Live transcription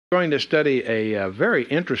Going to study a very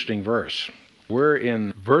interesting verse. We're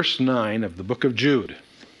in verse 9 of the book of Jude.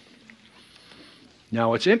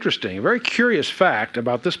 Now, it's interesting. A very curious fact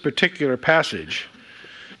about this particular passage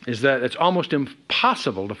is that it's almost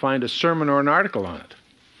impossible to find a sermon or an article on it.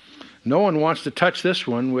 No one wants to touch this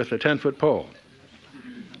one with a 10-foot pole.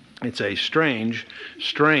 It's a strange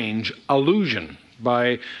allusion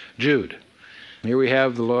by Jude. Here we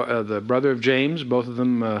have the brother of James, both of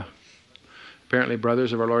them apparently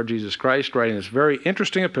brothers of our Lord Jesus Christ, writing this very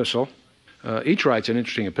interesting epistle. Each writes an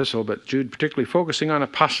interesting epistle, but Jude particularly focusing on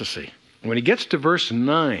apostasy. When he gets to verse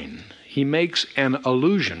 9, he makes an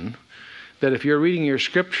allusion that if you're reading your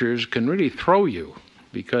scriptures can really throw you,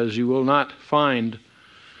 because you will not find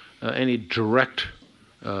any direct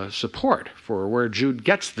support for where Jude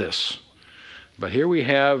gets this. But here we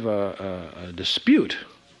have a dispute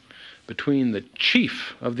between the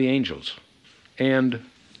chief of the angels and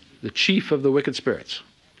the chief of the wicked spirits.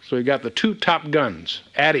 So you got the two top guns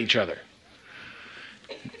at each other.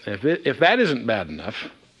 If that isn't bad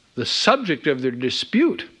enough, the subject of their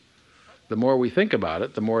dispute, the more we think about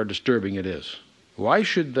it, the more disturbing it is. Why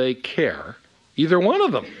should they care, either one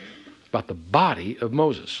of them, about the body of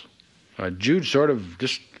Moses? Jude sort of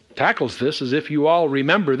just tackles this as if you all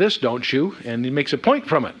remember this, don't you? And he makes a point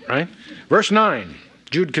from it, right? Verse 9.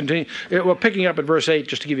 Jude continues, well, picking up at verse 8,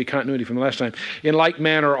 just to give you continuity from the last time. In like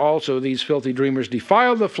manner also these filthy dreamers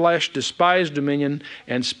defile the flesh, despise dominion,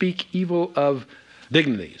 and speak evil of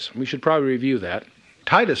dignities. We should probably review that.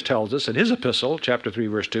 Titus tells us in his epistle, chapter 3,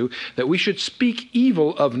 verse 2, that we should speak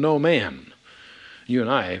evil of no man. You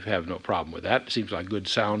and I have no problem with that. It seems like good,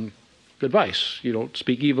 sound advice. You don't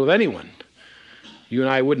speak evil of anyone. You and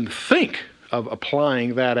I wouldn't think of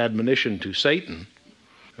applying that admonition to Satan.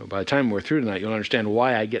 By the time we're through tonight, you'll understand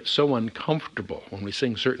why I get so uncomfortable when we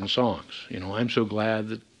sing certain songs. You know, I'm so glad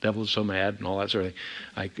the devil is so mad and all that sort of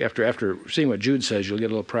thing. After seeing what Jude says, you'll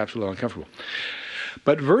get perhaps a little uncomfortable.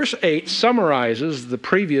 But verse 8 summarizes the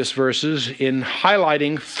previous verses in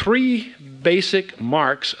highlighting three basic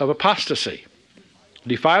marks of apostasy: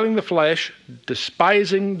 defiling the flesh,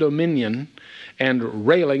 despising dominion, and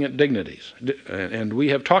railing at dignities. And we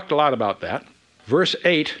have talked a lot about that. Verse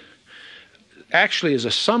 8 actually is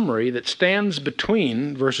a summary that stands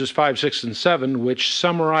between verses 5, 6, and 7, which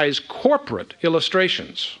summarize corporate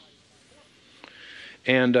illustrations.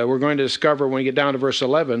 And we're going to discover when we get down to verse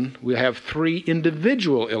 11, we have three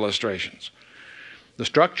individual illustrations. The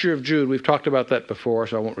structure of Jude, we've talked about that before,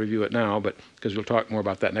 so I won't review it now, but because we'll talk more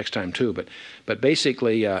about that next time too. But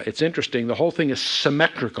basically, it's interesting. The whole thing is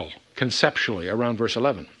symmetrical conceptually around verse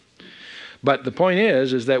 11. But the point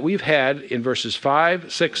is that we've had in verses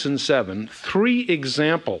 5, 6, and 7, three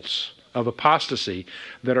examples of apostasy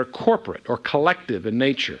that are corporate or collective in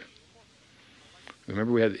nature.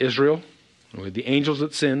 Remember, we had Israel, we had the angels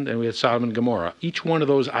that sinned, and we had Sodom and Gomorrah. Each one of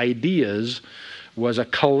those ideas was a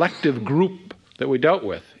collective group that we dealt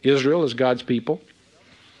with. Israel is God's people.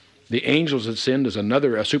 The angels that sinned is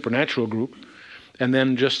a supernatural group. And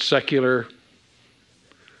then just secular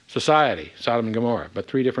society, Sodom and Gomorrah, but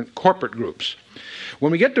three different corporate groups.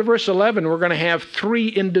 When we get to verse 11, we're going to have three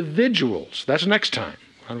individuals. That's next time.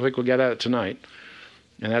 I don't think we'll get at it tonight.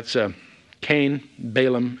 And that's Cain,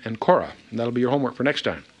 Balaam, and Korah. And that'll be your homework for next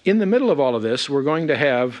time. In the middle of all of this, we're going to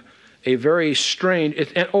have a very strange...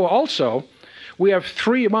 also, we have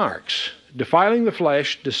three marks: defiling the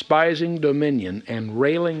flesh, despising dominion, and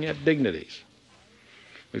railing at dignities.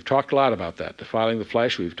 We've talked a lot about that. Defiling the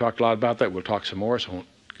flesh, we've talked a lot about that. We'll talk some more, so I won't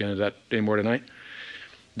get into that anymore tonight.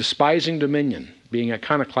 Despising dominion, being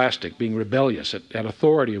iconoclastic, being rebellious at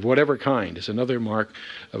authority of whatever kind, is another mark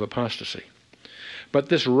of apostasy. But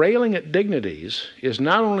this railing at dignities is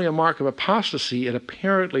not only a mark of apostasy, it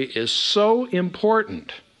apparently is so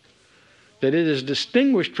important that it is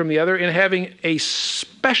distinguished from the other in having a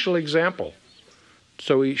special example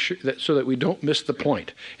so that we don't miss the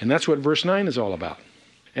point. And that's what verse 9 is all about.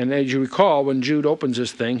 And as you recall, when Jude opens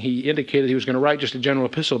this thing, he indicated he was going to write just a general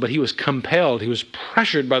epistle, but he was compelled, he was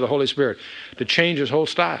pressured by the Holy Spirit to change his whole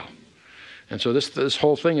style. And so this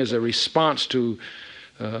whole thing is a response to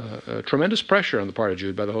tremendous pressure on the part of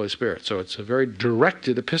Jude by the Holy Spirit. So it's a very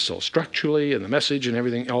directed epistle, structurally, and the message and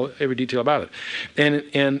everything, every detail about it.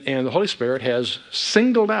 And the Holy Spirit has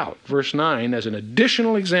singled out verse 9 as an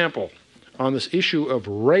additional example on this issue of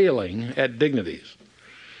railing at dignities.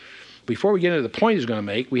 Before we get into the point he's going to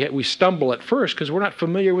make, we stumble at first because we're not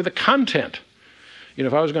familiar with the content. You know,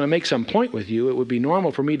 if I was going to make some point with you, it would be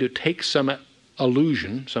normal for me to take some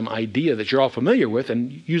allusion, some idea that you're all familiar with,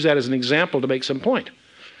 and use that as an example to make some point.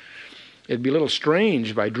 It'd be a little strange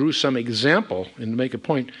if I drew some example and make a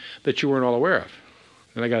point that you weren't all aware of.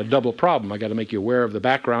 And I got a double problem. I got to make you aware of the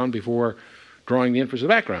background before drawing the inference of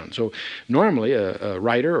the background. So normally a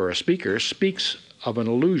writer or a speaker speaks of an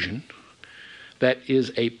allusion that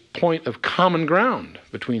is a point of common ground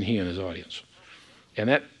between he and his audience. And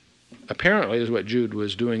that apparently is what Jude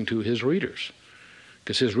was doing to his readers,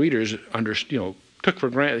 because his readers took for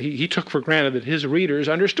granted, he took for granted that his readers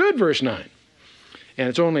understood verse 9. And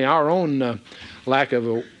it's only our own lack of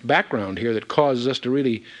a background here that causes us to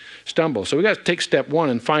really stumble. So we got to take step one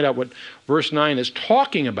and find out what verse 9 is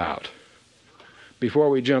talking about before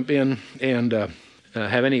we jump in and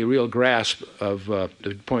have any real grasp of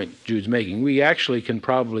the point Jude's making. We actually can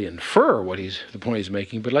probably infer the point he's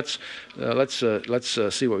making, but let's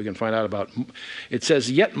see what we can find out about. It says,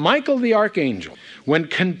 "Yet Michael the archangel, when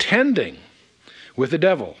contending with the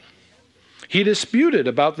devil, he disputed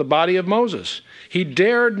about the body of Moses. He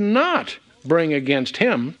dared not bring against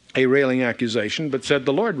him a railing accusation, but said,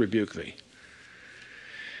 'The Lord rebuke thee.'"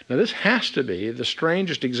 Now this has to be the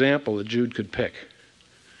strangest example that Jude could pick.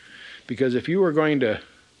 Because if you were going to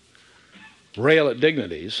rail at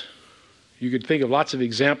dignities, you could think of lots of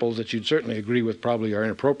examples that you'd certainly agree with probably are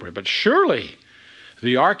inappropriate. But surely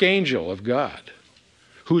the archangel of God,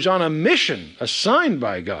 who's on a mission assigned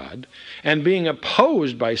by God and being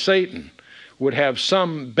opposed by Satan, would have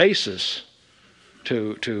some basis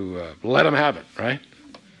to let him have it, right?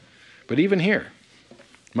 But even here,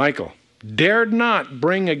 Michael dared not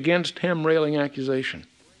bring against him railing accusation.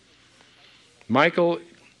 Michael,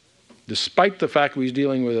 despite the fact that he's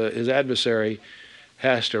dealing with his adversary,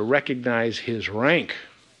 has to recognize his rank.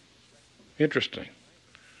 Interesting.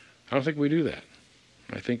 I don't think we do that.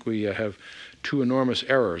 I think we have two enormous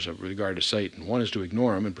errors with regard to Satan. One is to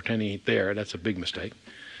ignore him and pretend he ain't there. That's a big mistake.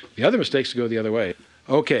 The other mistake is to go the other way.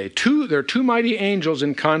 Okay, there are two mighty angels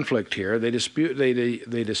in conflict here. They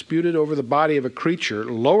disputed over the body of a creature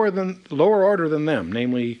lower order than them,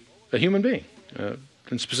 namely a human being,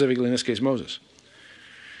 and specifically in this case Moses.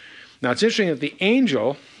 Now it's interesting that the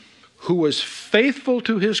angel who was faithful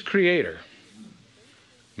to his creator,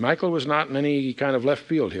 Michael was not in any kind of left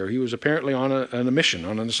field here. He was apparently on a mission,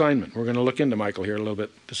 on an assignment. We're going to look into Michael here a little bit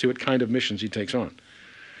to see what kind of missions he takes on.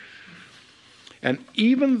 And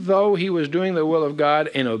even though he was doing the will of God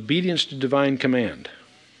in obedience to divine command,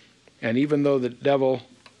 and even though the devil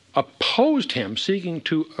opposed him, seeking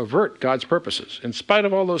to avert God's purposes, in spite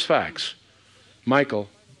of all those facts, Michael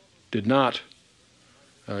did not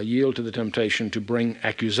yield to the temptation to bring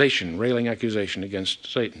railing accusation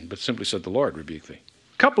against Satan, but simply said, "The Lord rebuke thee."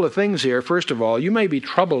 A couple of things here. First of all, you may be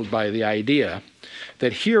troubled by the idea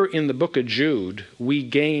that here in the book of Jude, we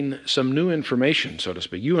gain some new information, so to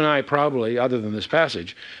speak. You and I probably, other than this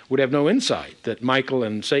passage, would have no insight that Michael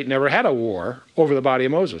and Satan ever had a war over the body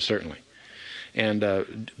of Moses, certainly. And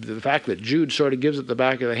the fact that Jude sort of gives it the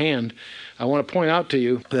back of the hand, I want to point out to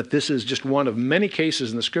you that this is just one of many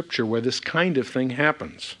cases in the Scripture where this kind of thing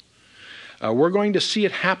happens. We're going to see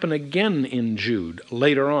it happen again in Jude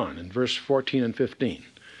later on, in verse 14 and 15.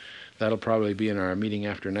 That'll probably be in our meeting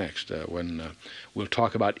after next, when we'll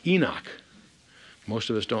talk about Enoch. Most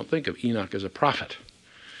of us don't think of Enoch as a prophet,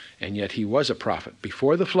 and yet he was a prophet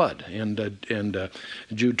before the flood, and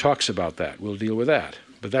Jude talks about that. We'll deal with that.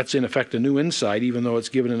 But that's in effect a new insight, even though it's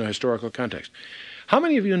given in a historical context. How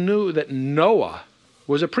many of you knew that Noah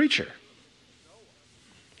was a preacher?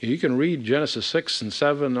 You can read Genesis 6 and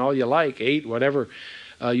 7, all you like, 8, whatever.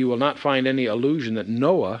 You will not find any allusion that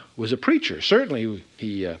Noah was a preacher. Certainly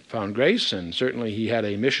he found grace, and certainly he had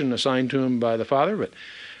a mission assigned to him by the Father.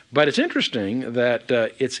 But it's interesting that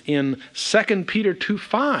it's in 2 Peter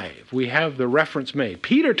 2:5 we have the reference made.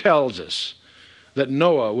 Peter tells us that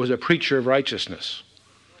Noah was a preacher of righteousness.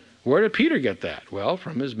 Where did Peter get that? Well,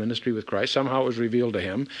 from his ministry with Christ. Somehow it was revealed to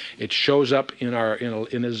him. It shows up in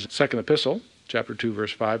his second epistle, chapter 2,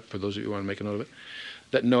 verse 5, for those of you who want to make a note of it,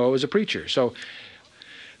 that Noah was a preacher. So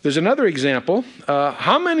there's another example.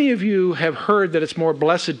 How many of you have heard that it's more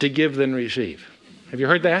blessed to give than receive? Have you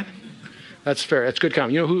heard that? That's fair. That's good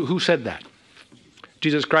comment. You know who said that?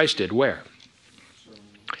 Jesus Christ did. Where?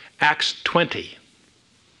 Acts 20.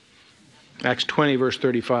 Acts 20, verse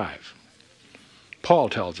 35. Paul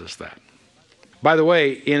tells us that. By the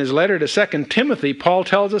way, in his letter to 2 Timothy, Paul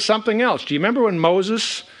tells us something else. Do you remember when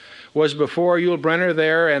Moses was before Yul Brynner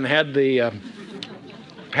there and had the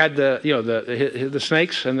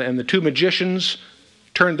snakes and the two magicians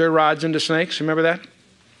turned their rods into snakes? Remember that?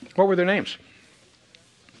 What were their names?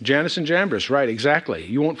 Jannes and Jambres, right, exactly.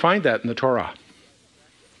 You won't find that in the Torah.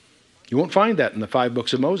 You won't find that in the 5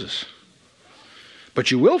 books of Moses. But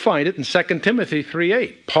you will find it in 2 Timothy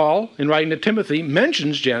 3:8. Paul, in writing to Timothy,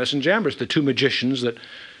 mentions Jannes and Jambres, the two magicians that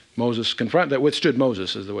Moses confronted, that withstood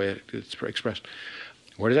Moses, is the way it's expressed.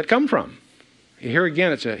 Where does that come from? Here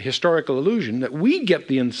again, it's a historical illusion that we get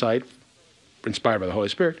the insight, inspired by the Holy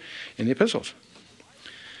Spirit, in the epistles.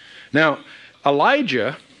 Now,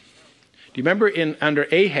 Elijah, do you remember under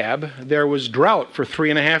Ahab, there was drought for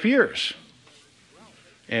 3.5 years.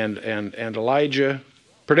 And Elijah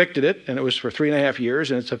predicted it, and it was for 3.5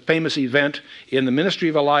 years, and it's a famous event in the ministry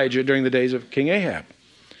of Elijah during the days of King Ahab.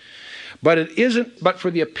 But it isn't but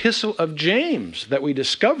for the epistle of James that we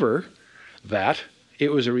discover that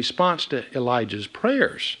it was a response to Elijah's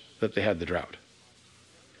prayers that they had the drought.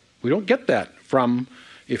 We don't get that from,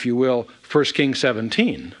 if you will, 1 Kings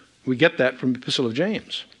 17. We get that from the epistle of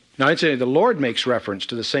James. Now, incidentally, the Lord makes reference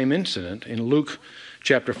to the same incident in Luke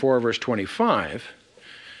chapter 4, verse 25.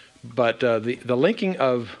 But the linking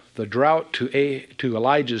of the drought to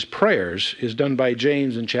Elijah's prayers is done by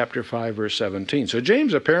James in chapter 5, verse 17. So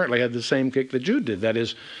James apparently had the same kick that Jude did. That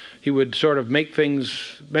is, he would sort of mention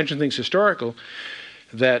things historical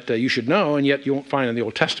that you should know, and yet you won't find in the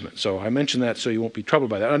Old Testament. So I mention that so you won't be troubled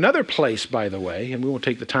by that. Another place, by the way, and we won't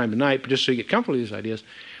take the time tonight, but just so you get comfortable with these ideas,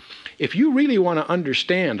 if you really want to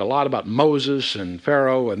understand a lot about Moses and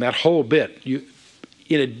Pharaoh and that whole bit,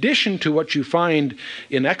 in addition to what you find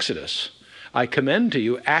in Exodus, I commend to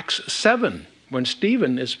you Acts 7, when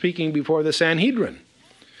Stephen is speaking before the Sanhedrin.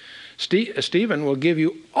 Stephen will give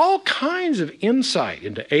you all kinds of insight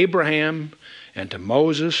into Abraham and to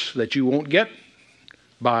Moses that you won't get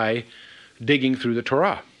by digging through the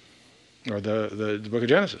Torah or the book of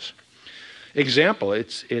Genesis. Example,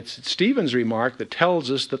 it's Stephen's remark that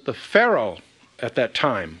tells us that the Pharaoh at that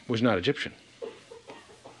time was not Egyptian.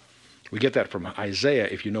 We get that from Isaiah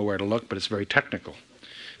if you know where to look, but it's very technical.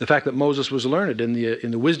 The fact that Moses was learned in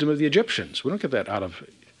the wisdom of the Egyptians. We don't get that out of...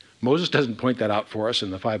 Moses doesn't point that out for us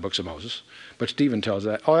in the 5 books of Moses, but Stephen tells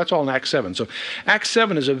that. Oh, that's all in Acts 7. So Acts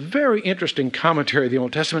 7 is a very interesting commentary of the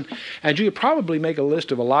Old Testament, and you could probably make a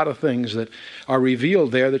list of a lot of things that are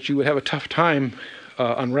revealed there that you would have a tough time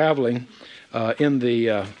unraveling in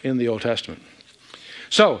the Old Testament.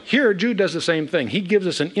 So here Jude does the same thing. He gives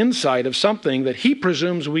us an insight of something that he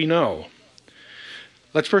presumes we know.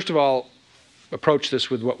 Let's first of all approach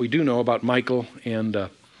this with what we do know about Michael and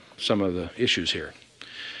some of the issues here.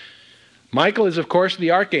 Michael is, of course, the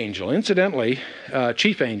archangel. Incidentally,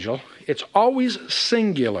 chief angel, it's always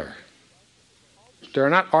singular. There are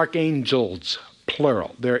not archangels,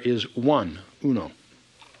 plural. There is one, uno.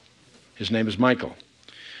 His name is Michael.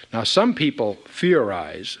 Now, some people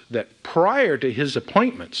theorize that prior to his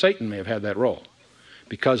appointment, Satan may have had that role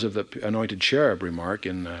because of the anointed cherub remark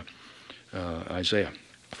in Isaiah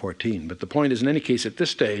 14. But the point is, in any case, at this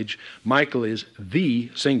stage, Michael is the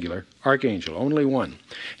singular archangel, only one.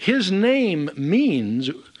 His name means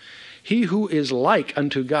he who is like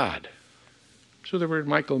unto God. That's what the word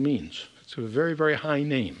Michael means. It's a very, very high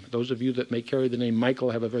name. Those of you that may carry the name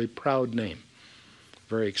Michael have a very proud name,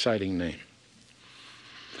 very exciting name.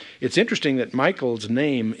 It's interesting that Michael's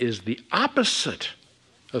name is the opposite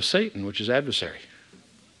of Satan, which is adversary.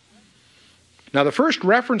 Now, the first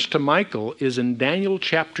reference to Michael is in Daniel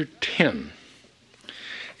chapter 10.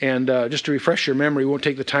 And just to refresh your memory, we won't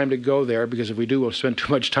take the time to go there, because if we do, we'll spend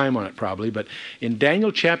too much time on it probably. But in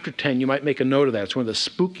Daniel chapter 10, you might make a note of that. It's one of the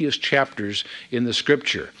spookiest chapters in the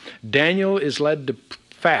Scripture. Daniel is led to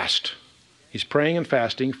fast. He's praying and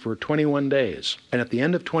fasting for 21 days. And at the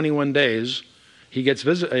end of 21 days, he gets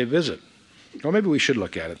a visit. Or maybe we should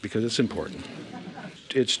look at it, because it's important.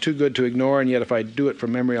 It's too good to ignore, and yet if I do it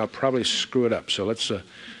from memory, I'll probably screw it up. So let's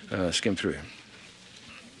skim through here.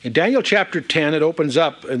 In Daniel chapter 10, it opens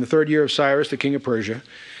up in the 3rd year of Cyrus, the king of Persia.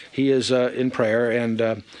 He is in prayer,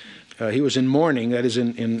 and he was in mourning, that is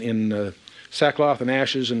in sackcloth and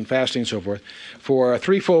ashes and fasting and so forth, for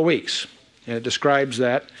 3 full weeks. And it describes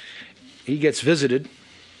that. He gets visited,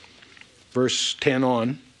 verse 10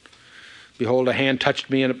 on. Behold, a hand touched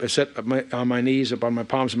me, and I sat on my knees, upon my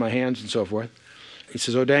palms and my hands, and so forth. He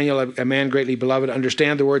says, O Daniel, a man greatly beloved,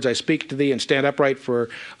 understand the words I speak to thee, and stand upright, for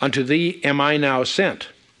unto thee am I now sent.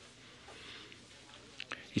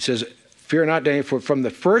 He says, fear not, Daniel, for from the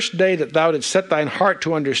first day that thou didst set thine heart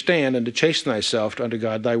to understand and to chasten thyself unto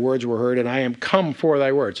God, thy words were heard, and I am come for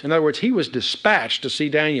thy words. In other words, he was dispatched to see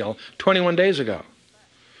Daniel 21 days ago,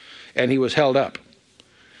 and he was held up.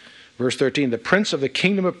 Verse 13, the prince of the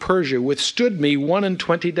kingdom of Persia withstood me 21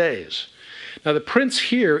 days. Now, the prince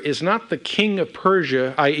here is not the king of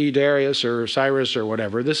Persia, i.e. Darius or Cyrus or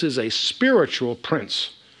whatever. This is a spiritual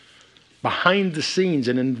prince, behind the scenes,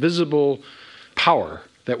 an invisible power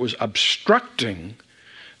that was obstructing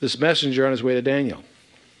this messenger on his way to Daniel.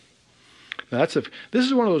 Now, this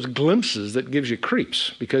is one of those glimpses that gives you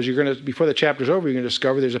creeps, because you're going to, before the chapter's over, you're going to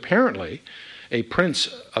discover there's apparently a prince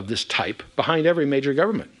of this type behind every major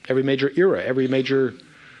government, every major era, every major.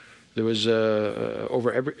 There was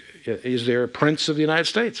is there a prince of the United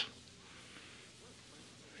States?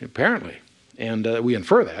 Apparently. And we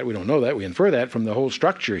infer that. We don't know that. We infer that from the whole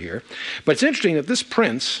structure here. But it's interesting that this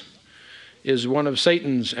prince is one of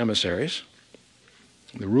Satan's emissaries,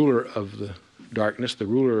 the ruler of the darkness, the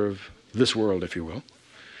ruler of this world, if you will.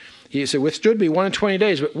 He said, withstood me 120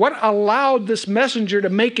 days. But what allowed this messenger to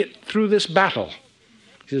make it through this battle?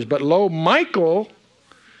 He says, but lo, Michael,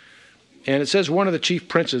 and it says one of the chief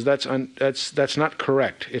princes. That's not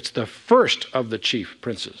correct. It's the first of the chief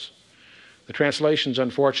princes. The translation's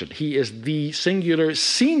unfortunate. He is the singular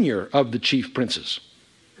senior of the chief princes.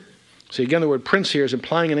 See, again, the word prince here is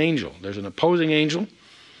implying an angel. There's an opposing angel,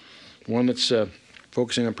 one that's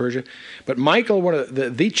focusing on Persia. But Michael, one of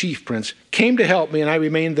the chief prince, came to help me, and I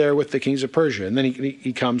remained there with the kings of Persia. And then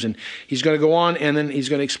he comes, and he's going to go on, and then he's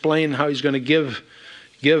going to explain how he's going to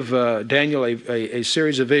give Daniel a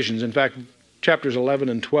series of visions. In fact, chapters 11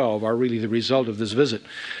 and 12 are really the result of this visit.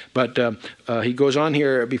 But he goes on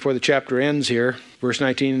here before the chapter ends here. Verse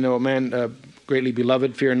 19, O man greatly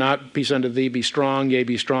beloved, fear not, peace unto thee, be strong, yea,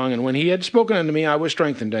 be strong. And when he had spoken unto me, I was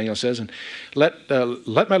strengthened, Daniel says. And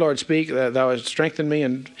let my Lord speak, thou hast strengthened me.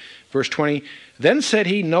 And verse 20, then said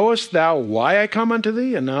he, knowest thou why I come unto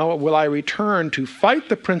thee? And now will I return to fight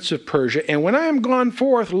the prince of Persia. And when I am gone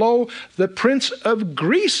forth, lo, the prince of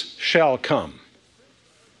Greece shall come.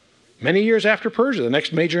 Many years after Persia, the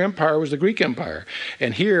next major empire was the Greek Empire.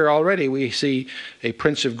 And here already we see a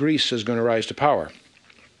prince of Greece is going to rise to power.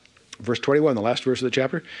 Verse 21, the last verse of the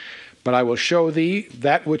chapter. But I will show thee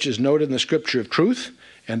that which is noted in the scripture of truth,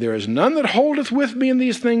 and there is none that holdeth with me in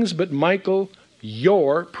these things but Michael,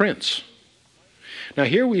 your prince. Now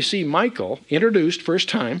here we see Michael introduced first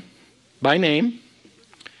time by name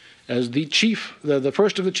as the chief, the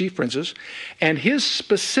first of the chief princes, and his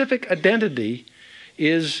specific identity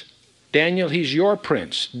is Daniel, he's your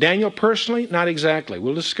prince. Daniel personally, not exactly.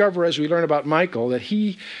 We'll discover as we learn about Michael that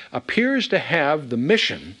he appears to have the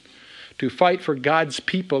mission to fight for God's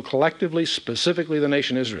people collectively, specifically the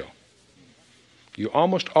nation Israel. You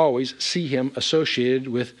almost always see him associated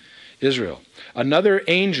with Israel. Another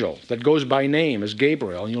angel that goes by name is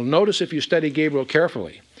Gabriel. And you'll notice if you study Gabriel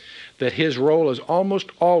carefully that his role is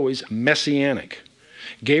almost always messianic.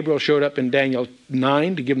 Gabriel showed up in Daniel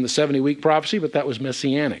 9 to give him the 70-week prophecy, but that was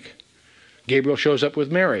messianic. Gabriel shows up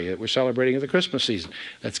with Mary that we're celebrating at the Christmas season.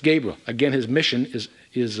 That's Gabriel. Again, his mission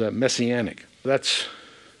is messianic. That's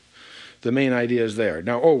the main idea is there.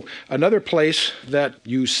 Now, another place that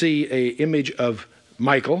you see an image of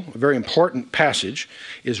Michael, a very important passage,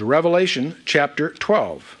 is Revelation chapter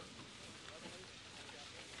 12.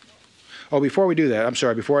 Before we do that, I'm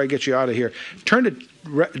sorry, before I get you out of here, turn to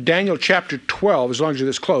Daniel chapter 12, as long as you're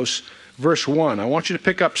this close, verse 1. I want you to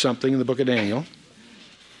pick up something in the book of Daniel.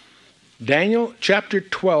 Daniel chapter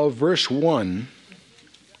 12, verse 1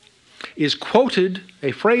 is quoted,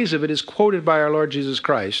 a phrase of it is quoted by our Lord Jesus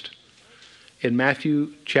Christ in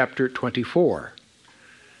Matthew chapter 24.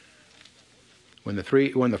 When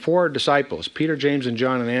the four disciples, Peter, James, and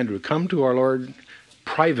John, and Andrew, come to our Lord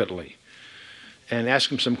privately and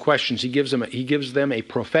ask him some questions, he gives them a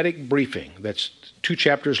prophetic briefing that's 2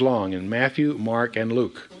 chapters long in Matthew, Mark, and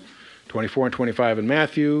Luke. 24 and 25 in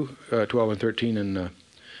Matthew, 12 and 13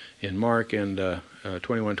 in Mark, and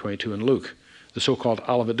 21, 22 in Luke, the so-called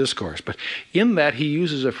Olivet Discourse. But in that he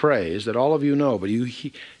uses a phrase that all of you know, but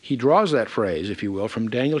he draws that phrase, if you will, from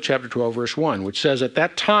Daniel chapter 12, verse 1, which says, at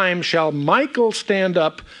that time shall Michael stand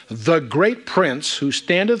up, the great prince, who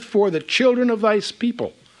standeth for the children of thy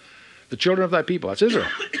people. The children of thy people, that's Israel.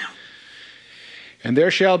 And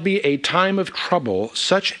there shall be a time of trouble,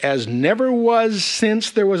 such as never was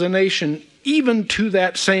since there was a nation, even to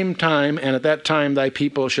that same time, and at that time thy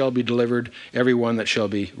people shall be delivered, every one that shall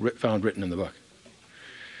be found written in the book.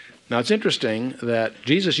 Now it's interesting that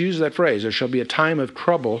Jesus uses that phrase, there shall be a time of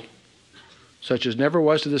trouble, such as never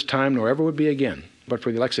was to this time, nor ever would be again. But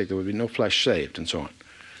for the elect's sake, there would be no flesh saved, and so on.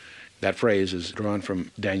 That phrase is drawn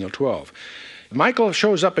from Daniel 12. Michael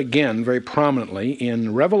shows up again very prominently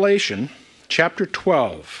in Revelation chapter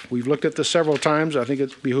 12. We've looked at this several times. I think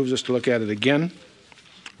it behooves us to look at it again.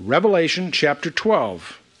 Revelation chapter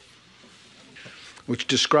 12, which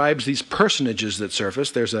describes these personages that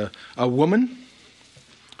surface. There's a woman,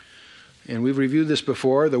 and we've reviewed this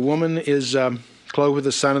before. The woman is clothed with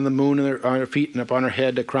the sun and the moon on her feet, and upon her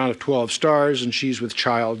head a crown of 12 stars, and she's with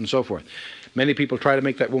child, and so forth. Many people try to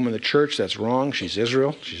make that woman the church. That's wrong. She's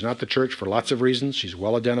Israel. She's not the church for lots of reasons. She's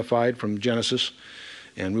well identified from Genesis,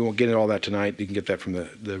 and we won't get into all that tonight. You can get that from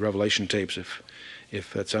the Revelation tapes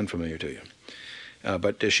if that's unfamiliar to you.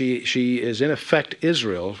 But she is in effect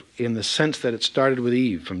Israel in the sense that it started with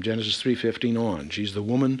Eve from Genesis 3:15 on. She's the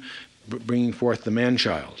woman bringing forth the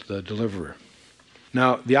man-child, the deliverer.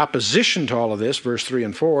 Now, the opposition to all of this, verse 3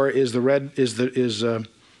 and 4, is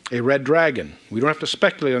a red dragon. We don't have to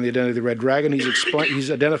speculate on the identity of the red dragon.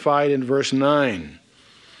 He's identified in verse 9.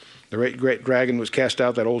 The great dragon was cast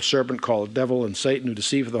out, that old serpent called the devil and Satan, who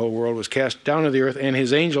deceived the whole world, was cast down to the earth, and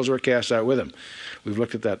his angels were cast out with him. We've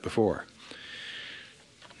looked at that before.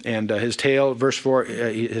 And his tail, verse 4,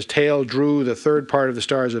 his tail drew the third part of the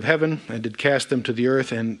stars of heaven and did cast them to the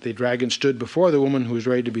earth, and the dragon stood before the woman who was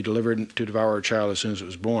ready to be delivered to devour her child as soon as it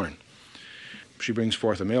was born. She brings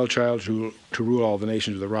forth a male child to rule all the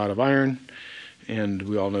nations with a rod of iron, and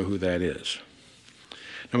we all know who that is.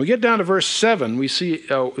 Now we get down to verse 7, we see,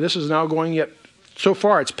 this is now going yet, so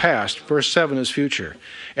far it's past, verse 7 is future.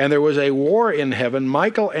 And there was a war in heaven,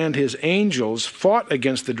 Michael and his angels fought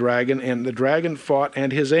against the dragon, and the dragon fought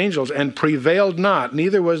and his angels, and prevailed not,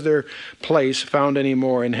 neither was their place found any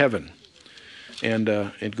more in heaven. And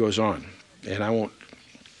it goes on. And I won't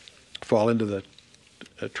fall into the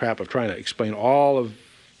trap of trying to explain all of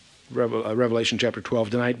Revelation chapter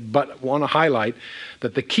 12 tonight, but want to highlight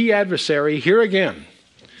that the key adversary, here again,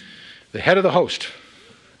 the head of the host,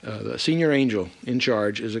 the senior angel in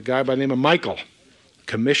charge, is a guy by the name of Michael,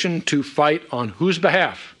 commissioned to fight on whose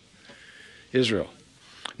behalf? Israel.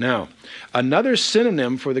 Now, another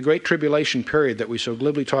synonym for the Great Tribulation period that we so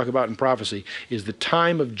glibly talk about in prophecy is the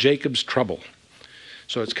time of Jacob's trouble.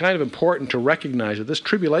 So it's kind of important to recognize that this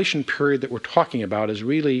tribulation period that we're talking about is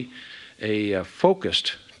really a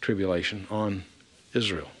focused tribulation on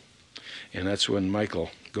Israel. And that's when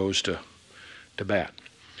Michael goes to bat.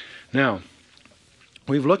 Now,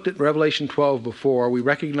 we've looked at Revelation 12 before. We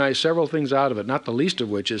recognize several things out of it, not the least of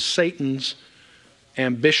which is Satan's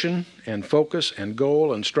ambition and focus and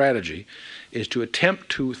goal and strategy is to attempt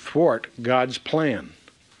to thwart God's plan.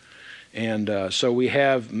 And so we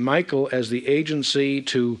have Michael as the agency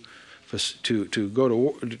to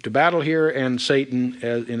go to battle here, and Satan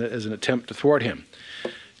as an attempt to thwart him.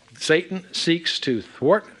 Satan seeks to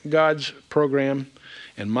thwart God's program,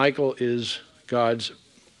 and Michael is God's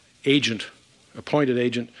agent, appointed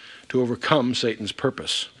agent, to overcome Satan's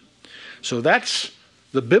purpose. So that's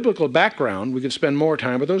the biblical background. We could spend more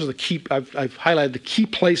time, but those are the key. I've highlighted the key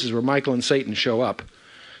places where Michael and Satan show up.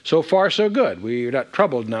 So far, so good. We're not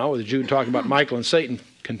troubled now with Jude talking about Michael and Satan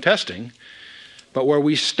contesting. But where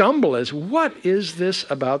we stumble is, what is this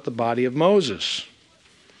about the body of Moses?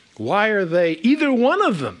 Why are they, either one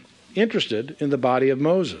of them, interested in the body of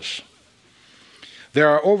Moses? There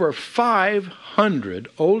are over 500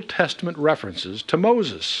 Old Testament references to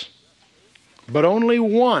Moses, but only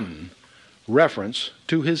one reference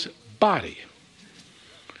to his body.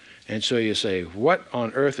 And so you say, what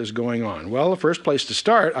on earth is going on? Well, the first place to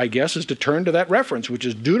start, I guess, is to turn to that reference, which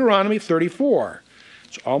is Deuteronomy 34.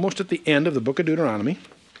 It's almost at the end of the book of Deuteronomy,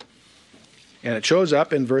 and it shows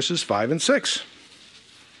up in verses 5 and 6.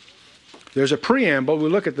 There's a preamble. We'll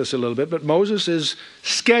look at this a little bit, but Moses is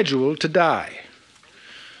scheduled to die.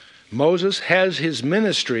 Moses has his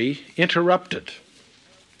ministry interrupted,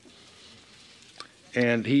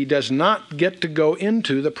 and he does not get to go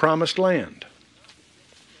into the promised land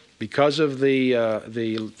because of the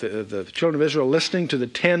children of Israel listening to the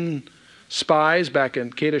 10 spies back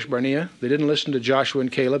in Kadesh Barnea. They didn't listen to Joshua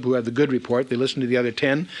and Caleb, who had the good report. They listened to the other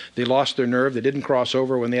 10. They lost their nerve. They didn't cross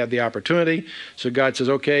over when they had the opportunity. So God says,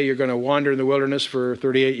 okay, you're going to wander in the wilderness for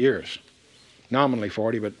 38 years. Nominally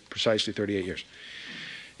 40, but precisely 38 years.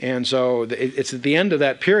 And so it's at the end of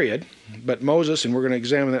that period, but Moses, and we're going to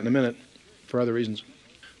examine that in a minute for other reasons,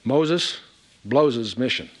 Moses blows his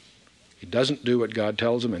mission. He doesn't do what God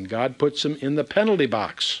tells him, and God puts him in the penalty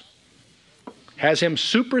box, has him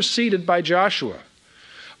superseded by Joshua.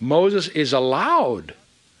 Moses is allowed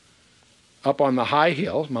up on the high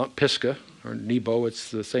hill, Mount Pisgah, or Nebo, it's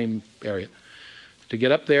the same area, to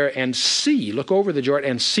get up there and see, look over the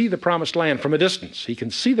Jordan and see the promised land from a distance. He can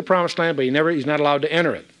see the promised land, but he's not allowed to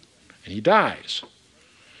enter it. And he dies.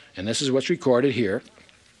 And this is what's recorded here,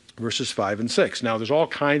 verses 5 and 6. Now, there's all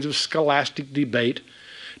kinds of scholastic debate.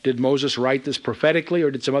 Did Moses write this prophetically, or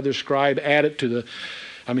did some other scribe add it to the...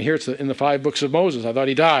 here it's in the 5 books of Moses. I thought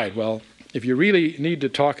he died. Well, if you really need to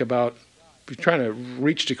talk about, if you're trying to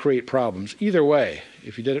reach to create problems, either way,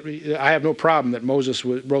 if you did it, I have no problem that Moses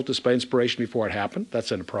wrote this by inspiration before it happened.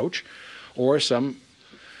 That's an approach. Or some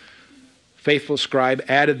faithful scribe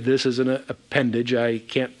added this as an appendage. I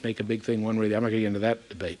can't make a big thing one way or the other. I'm not going to get into that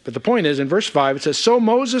debate. But the point is, in verse 5, it says, "So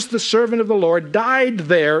Moses, the servant of the Lord, died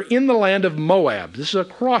there in the land of Moab." This is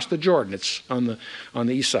across the Jordan. It's on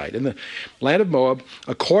the east side. In the land of Moab,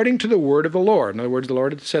 according to the word of the Lord. In other words, the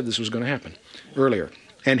Lord had said this was going to happen earlier.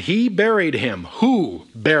 "And he buried him." Who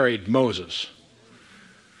buried Moses?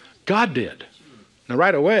 God did. Now,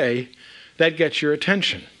 right away, that gets your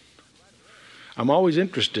attention. I'm always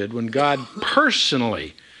interested when God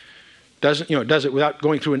personally does it without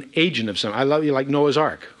going through an agent of some. I love you like Noah's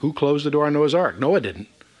Ark. Who closed the door on Noah's Ark? Noah didn't.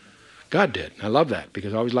 God did. I love that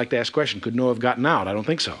because I always like to ask the question, could Noah have gotten out? I don't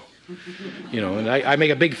think so. And I make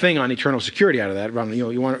a big thing on eternal security out of that.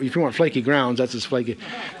 If you want flaky grounds, that's as flaky.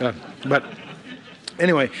 But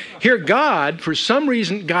anyway, here God, for some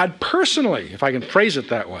reason, God personally, if I can phrase it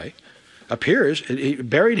that way, appears. He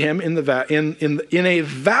buried him in a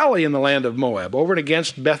valley in the land of Moab, over and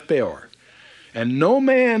against Beth Peor. "And no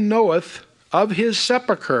man knoweth of his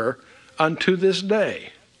sepulchre unto this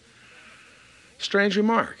day." Strange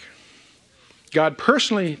remark. God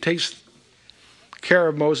personally takes care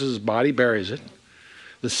of Moses' body, buries it.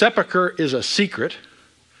 The sepulchre is a secret.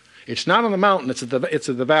 It's not on the mountain, it's at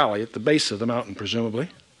the valley, at the base of the mountain, presumably,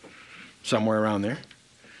 somewhere around there.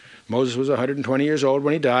 Moses was 120 years old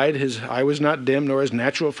when he died. His eye was not dim, nor his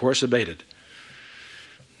natural force abated.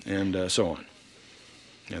 And so on.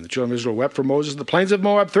 "And the children of Israel wept for Moses in the plains of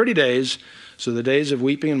Moab 30 days. So the days of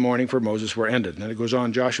weeping and mourning for Moses were ended." And then it goes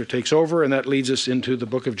on, Joshua takes over, and that leads us into the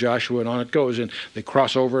book of Joshua, and on it goes. And they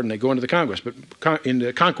cross over and they go into the conquest,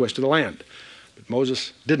 of the land. But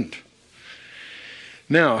Moses didn't.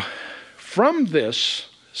 Now, from this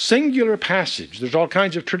singular passage, there's all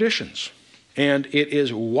kinds of traditions. And it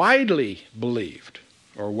is widely believed,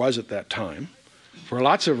 or was at that time, for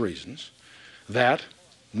lots of reasons, that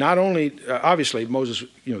not only, obviously, Moses,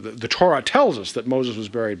 the Torah tells us that Moses was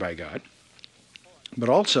buried by God, but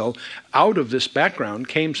also out of this background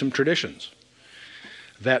came some traditions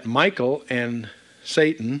that Michael and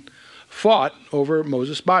Satan fought over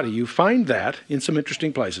Moses' body. You find that in some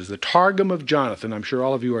interesting places. The Targum of Jonathan, I'm sure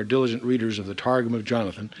all of you are diligent readers of the Targum of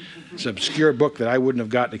Jonathan. It's an obscure book that I wouldn't have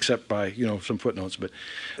gotten except by, some footnotes. But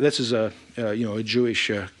this is a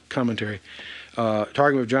Jewish commentary.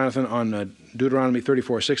 Targum of Jonathan on Deuteronomy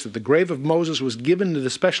 34:6, that the grave of Moses was given to the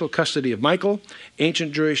special custody of Michael.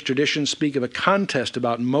 Ancient Jewish traditions speak of a contest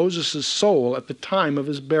about Moses' soul at the time of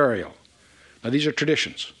his burial. Now, these are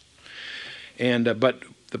traditions. But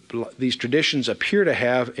these traditions appear to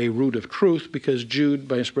have a root of truth because Jude,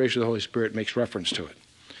 by inspiration of the Holy Spirit, makes reference to it.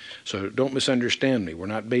 So don't misunderstand me. We're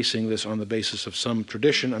not basing this on the basis of some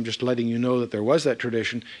tradition. I'm just letting you know that there was that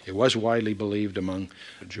tradition. It was widely believed among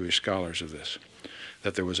Jewish scholars of this,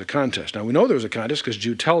 that there was a contest. Now, we know there was a contest because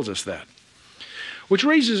Jude tells us that. Which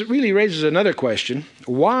really raises another question.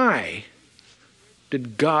 Why does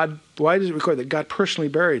it record that God personally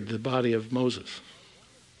buried the body of Moses?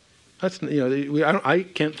 I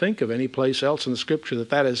can't think of any place else in the Scripture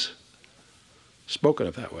that is spoken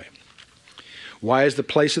of that way. Why is the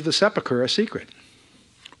place of the sepulchre a secret?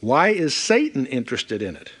 Why is Satan interested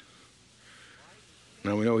in it?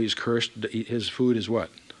 Now we know he's cursed. His food is what?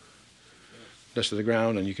 Dust of the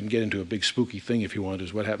ground, and you can get into a big spooky thing if you want,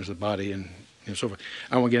 is what happens to the body and so forth.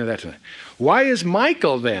 I won't get into that tonight. Why is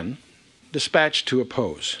Michael then dispatched to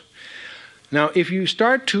oppose? Now, if you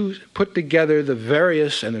start to put together the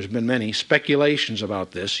various, and there's been many, speculations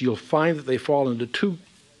about this, you'll find that they fall into two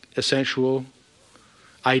essential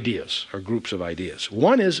ideas, or groups of ideas.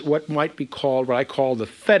 One is what I call the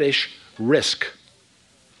fetish risk.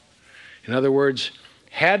 In other words,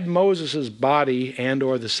 had Moses' body and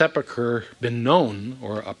or the sepulchre been known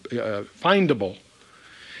or findable,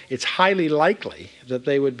 it's highly likely that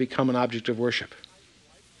they would become an object of worship.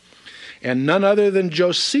 And none other than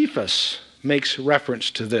Josephus makes reference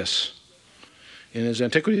to this in his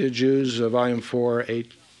Antiquity of the Jews, volume 4,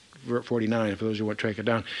 849, for those who want to track it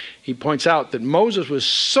down. He points out that Moses was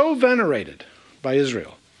so venerated by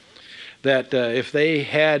Israel that if they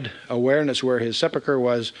had awareness where his sepulcher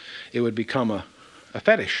was, it would become a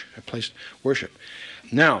fetish, a place of worship.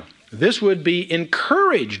 Now, this would be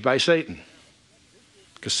encouraged by Satan,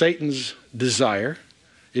 because Satan's desire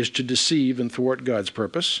is to deceive and thwart God's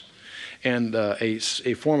purpose. And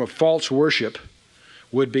a form of false worship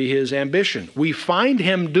would be his ambition. We find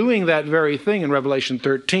him doing that very thing in Revelation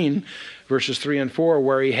 13, verses 3 and 4,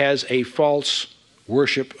 where he has a false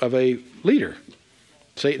worship of a leader.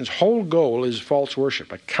 Satan's whole goal is false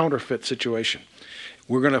worship, a counterfeit situation.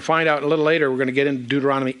 We're going to find out a little later, we're going to get into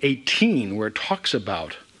Deuteronomy 18, where it talks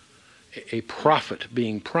about a prophet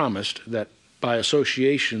being promised that by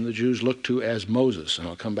association the Jews look to as Moses, and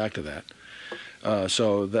I'll come back to that.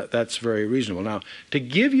 So that's very reasonable. Now, to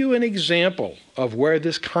give you an example of where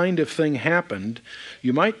this kind of thing happened,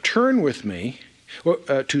 you might turn with me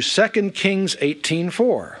to 2 Kings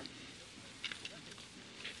 18:4.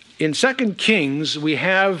 In 2 Kings, we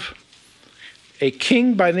have a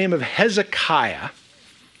king by the name of Hezekiah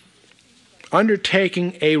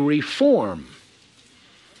undertaking a reform.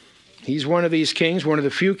 He's one of these kings, one of the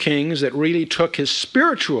few kings that really took his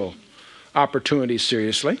spiritual opportunities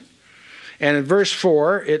seriously. And in verse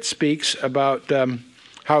 4, it speaks about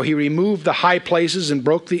how he removed the high places and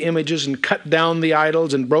broke the images and cut down the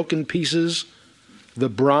idols and broke in pieces the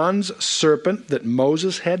bronze serpent that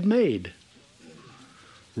Moses had made.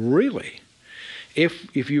 Really?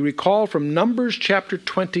 If you recall from Numbers chapter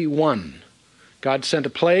 21, God sent a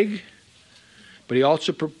plague, but he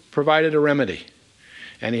also provided a remedy.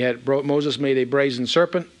 And Moses made a brazen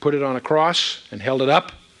serpent, put it on a cross, and held it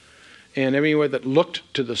up. And everywhere that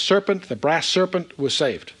looked to the serpent, the brass serpent, was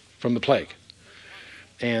saved from the plague.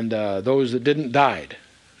 And those that didn't died.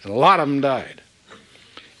 And a lot of them died.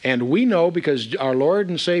 And we know because our Lord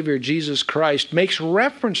and Savior Jesus Christ makes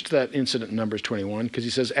reference to that incident in Numbers 21, because he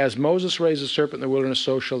says, as Moses raised the serpent in the wilderness,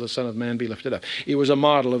 so shall the Son of Man be lifted up. It was a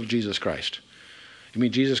model of Jesus Christ. You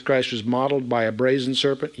mean Jesus Christ was modeled by a brazen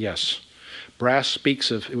serpent? Yes. Brass speaks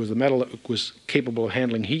of, it was the metal that was capable of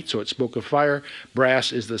handling heat, so it spoke of fire.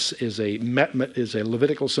 Brass is a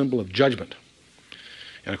Levitical symbol of judgment.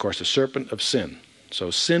 And of course, the serpent of sin. So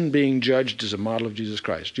sin being judged is a model of Jesus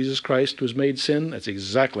Christ. Jesus Christ was made sin. That's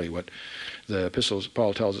exactly what the epistles,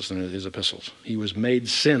 Paul tells us in his epistles. He was made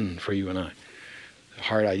sin for you and I. A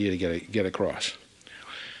hard idea to get across.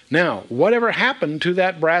 Now, whatever happened to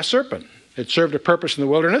that brass serpent? It served a purpose in the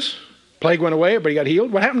wilderness. Plague went away, everybody got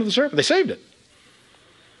healed. What happened to the serpent? They saved it.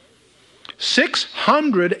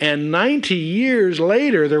 690 years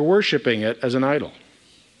later, they're worshiping it as an idol.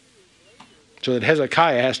 So that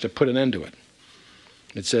Hezekiah has to put an end to it.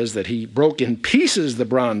 It says that he broke in pieces the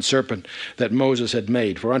bronze serpent that Moses had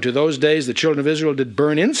made. For unto those days the children of Israel did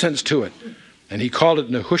burn incense to it. And he called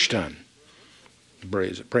it Nehushtan,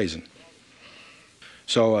 brazen.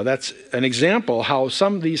 So that's an example how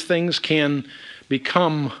some of these things can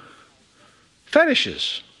become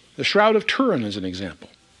fetishes. The Shroud of Turin is an example.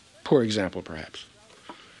 Poor example, perhaps.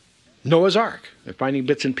 Noah's Ark. They're finding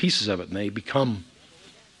bits and pieces of it, and they become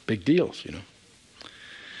big deals, you know.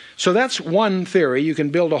 So that's one theory. You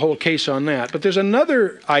can build a whole case on that. But there's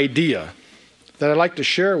another idea that I'd like to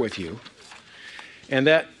share with you, and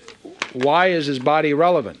that why is his body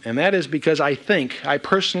relevant? And that is because I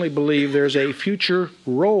personally believe there's a future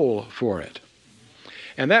role for it.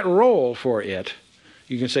 And that role for it,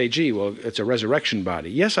 you can say, gee, well, it's a resurrection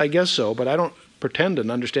body. Yes, I guess so, but I don't pretend to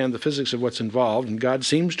understand the physics of what's involved, and God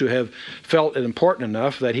seems to have felt it important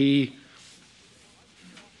enough that he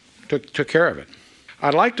took care of it.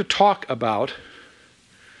 I'd like to talk about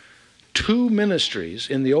two ministries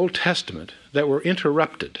in the Old Testament that were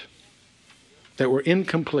interrupted, that were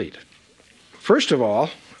incomplete. First of all,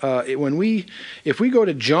 if we go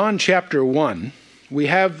to John chapter 1, we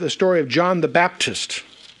have the story of John the Baptist.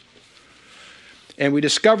 And we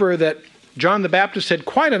discover that John the Baptist had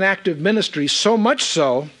quite an active ministry, so much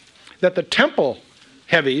so that the temple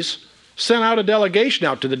heavies sent out a delegation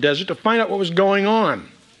out to the desert to find out what was going on.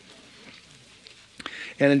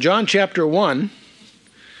 And in John chapter 1,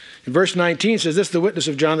 in verse 19, it says, this is the witness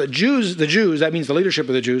of John, that the Jews, that means the leadership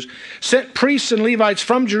of the Jews, sent priests and Levites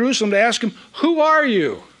from Jerusalem to ask him, who are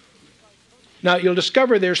you? Now, you'll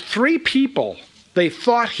discover there's three people they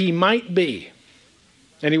thought he might be,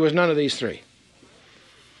 and he was none of these three.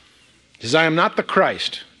 He says, I am not the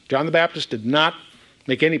Christ. John the Baptist did not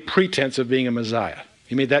make any pretense of being a Messiah.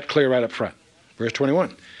 He made that clear right up front. Verse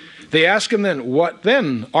 21. They ask him then, what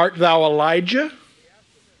then? Art thou Elijah?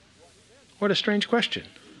 What a strange question.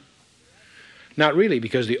 Not really,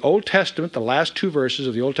 because the Old Testament, the last two verses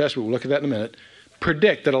of the Old Testament, we'll look at that in a minute,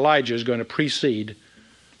 predict that Elijah is going to precede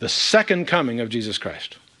the second coming of Jesus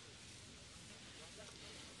Christ.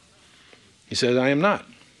 He says, I am not.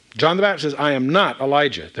 John the Baptist says, I am not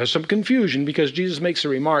Elijah. There's some confusion because Jesus makes a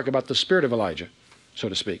remark about the spirit of Elijah, so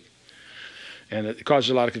to speak. And it causes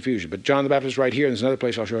a lot of confusion. But John the Baptist right here, and there's another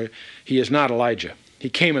place I'll show you, he is not Elijah. He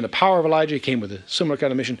came in the power of Elijah. He came with a similar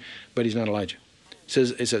kind of mission, but he's not Elijah.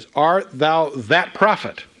 It says, art thou that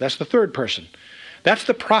prophet? That's the third person. That's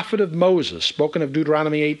the prophet of Moses, spoken of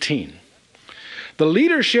Deuteronomy 18. The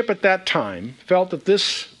leadership at that time felt that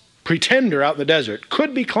this pretender out in the desert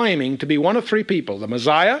could be claiming to be one of three people, the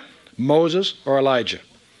Messiah, Moses, or Elijah.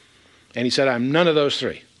 And he said, I'm none of those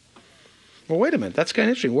three. Well, wait a minute. That's kind of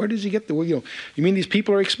interesting. Where does he get you mean these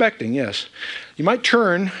people are expecting? Yes. You might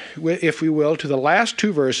turn, if we will, to the last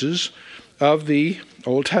two verses of the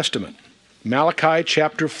Old Testament. Malachi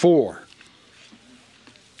chapter 4.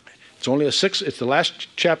 It's the last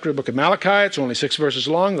chapter of the book of Malachi. It's only 6 verses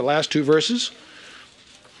long, the last 2 verses.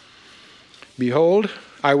 Behold,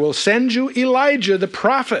 I will send you Elijah the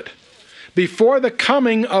prophet before the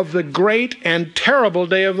coming of the great and terrible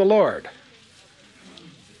day of the Lord.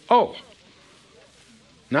 Oh,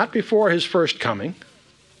 not before his first coming.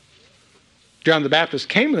 John the Baptist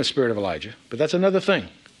came in the spirit of Elijah, but that's another thing.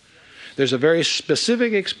 There's a very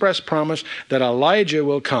specific express promise that Elijah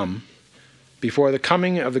will come before the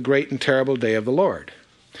coming of the great and terrible day of the Lord.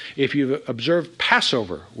 If you've observed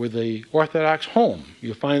Passover with the Orthodox home,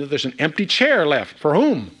 you'll find that there's an empty chair left. For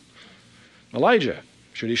whom? Elijah,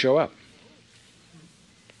 should he show up.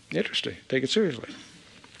 Interesting. Take it seriously.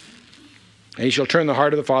 And he shall turn the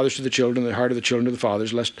heart of the fathers to the children, and the heart of the children to the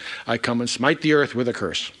fathers, lest I come and smite the earth with a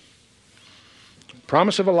curse.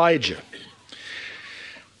 Promise of Elijah.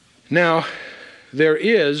 Now, there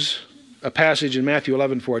is a passage in Matthew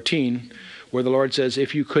 11:14 where the Lord says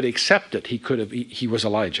if you could accept it, he was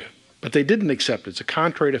Elijah. But they didn't accept it. It's a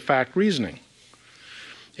contrary to fact reasoning.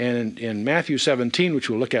 And in Matthew 17, which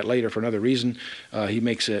we'll look at later for another reason, he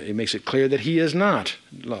makes it clear that he is not,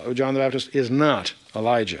 John the Baptist is not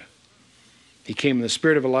Elijah. He came in the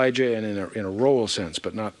spirit of Elijah and in a role sense,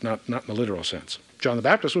 but not in the literal sense. John the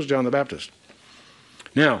Baptist was John the Baptist.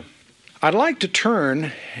 Now, I'd like to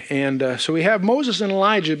turn, and so we have Moses and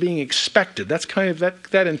Elijah being expected. That's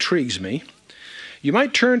that intrigues me. You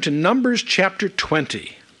might turn to Numbers chapter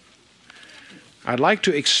 20. I'd like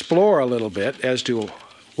to explore a little bit as to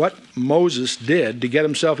what Moses did to get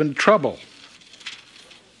himself into trouble.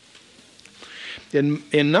 In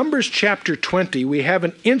Numbers chapter 20, we have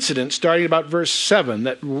an incident starting about verse 7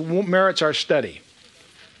 that merits our study.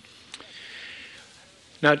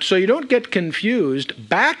 Now, so you don't get confused,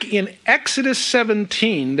 back in Exodus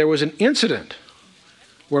 17, there was an incident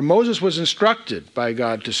where Moses was instructed by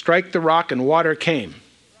God to strike the rock and water came.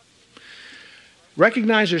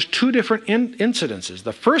 Recognize there's 2 different incidences.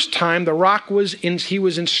 The first time he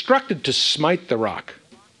was instructed to smite the rock.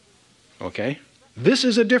 Okay? This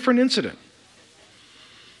is a different incident.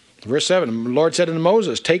 Verse 7, the Lord said unto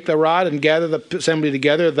Moses, take the rod and gather the assembly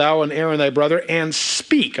together, thou and Aaron thy brother, and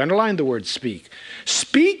speak. Underline the word speak.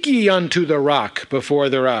 Speak ye unto the rock before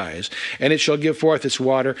their eyes, and it shall give forth its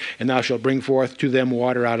water, and thou shalt bring forth to them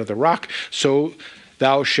water out of the rock. So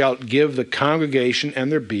thou shalt give the congregation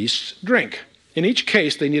and their beasts drink. In each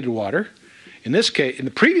case, they needed water. In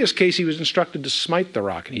the previous case, he was instructed to smite the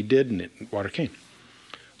rock, and he did, and water came.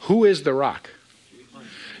 Who is the rock?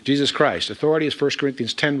 Jesus Christ. Authority is 1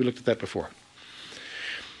 Corinthians 10. We looked at that before.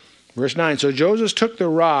 Verse 9, so Moses took the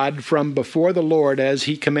rod from before the Lord as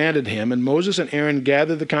he commanded him, and Moses and Aaron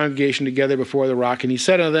gathered the congregation together before the rock, and he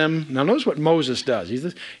said unto them, now notice what Moses does.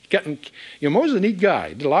 Moses is a neat guy.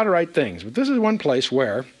 He did a lot of right things, but this is one place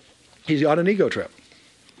where he's on an ego trip.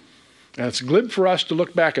 And it's glib for us to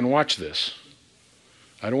look back and watch this.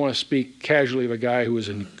 I don't want to speak casually of a guy who was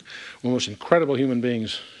one of the most incredible human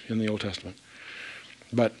beings in the Old Testament.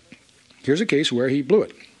 But here's a case where he blew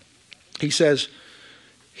it. He says,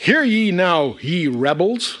 hear ye now, ye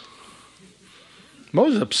rebels.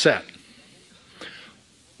 Moses upset.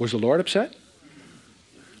 Was the Lord upset?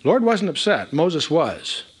 The Lord wasn't upset. Moses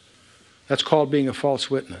was. That's called being a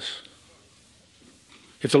false witness.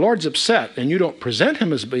 If the Lord's upset and you don't present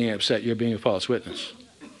him as being upset, you're being a false witness.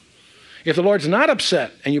 If the Lord's not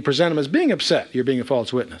upset and you present him as being upset, you're being a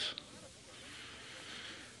false witness.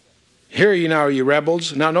 Hear ye now, ye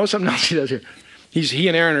rebels. Now, notice something else he does here. He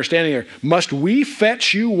and Aaron are standing there. Must we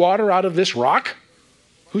fetch you water out of this rock?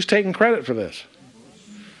 Who's taking credit for this?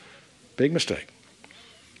 Big mistake.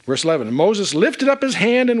 Verse 11, and Moses lifted up his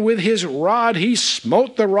hand, and with his rod he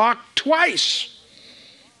smote the rock twice.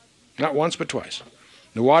 Not once, but twice.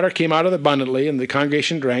 The water came out of it abundantly, and the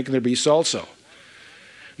congregation drank, and their beasts also.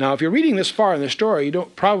 Now, if you're reading this far in the story, you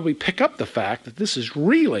don't probably pick up the fact that this is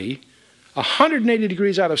really 180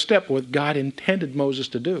 degrees out of step with what God intended Moses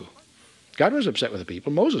to do. God was upset with the people.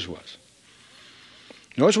 Moses was.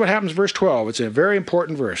 Notice what happens in verse 12. It's a very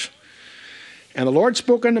important verse. And the Lord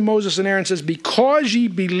spoke unto Moses and Aaron, says, because ye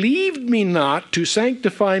believed me not to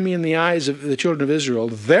sanctify me in the eyes of the children of Israel,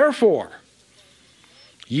 therefore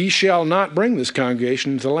ye shall not bring this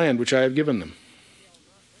congregation into the land which I have given them.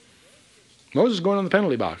 Moses is going on the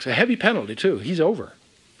penalty box. A heavy penalty, too. He's over.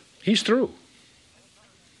 He's through.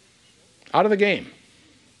 Out of the game.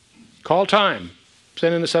 Call time.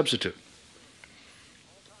 Send in a substitute.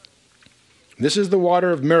 This is the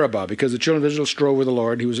water of Meribah, because the children of Israel strove with the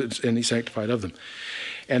Lord, and he sanctified of them.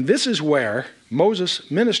 And this is where Moses'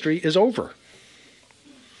 ministry is over.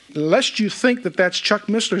 lest you think that that's Chuck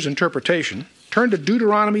Missler's interpretation, turn to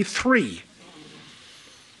Deuteronomy 3.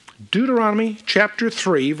 Deuteronomy chapter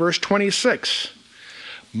 3, verse 26.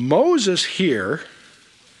 Moses here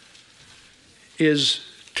is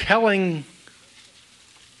telling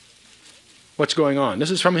what's going on.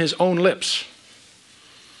 This is from his own lips.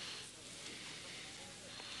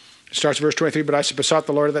 It starts verse 23, but I besought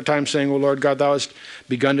the Lord at that time, saying, O Lord God, thou hast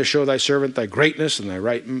begun to show thy servant thy greatness and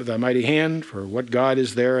thy mighty hand, for what God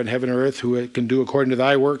is there in heaven and earth who can do according to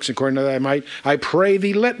thy works, according to thy might? I pray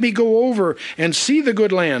thee, let me go over and see the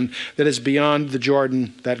good land that is beyond the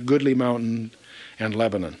Jordan, that goodly mountain and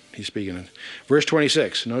Lebanon. He's speaking in verse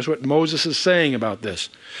 26. Notice what Moses is saying about this.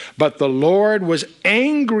 But the Lord was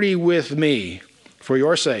angry with me for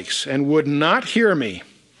your sakes, and would not hear me.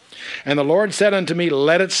 And the Lord said unto me,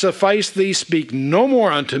 let it suffice thee, speak no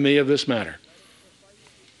more unto me of this matter.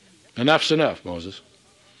 Enough's enough, Moses.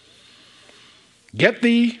 Get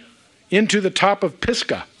thee into the top of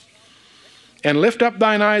Pisgah, and lift up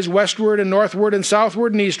thine eyes westward and northward and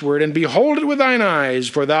southward and eastward, and behold it with thine eyes,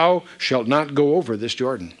 for thou shalt not go over this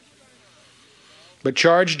Jordan. But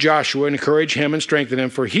charge Joshua, and encourage him, and strengthen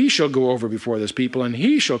him, for he shall go over before this people, and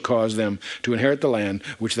he shall cause them to inherit the land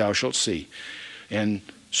which thou shalt see. And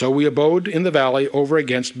so we abode in the valley over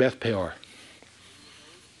against Beth Peor.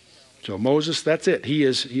 So Moses, that's it. He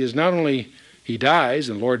is not only, he dies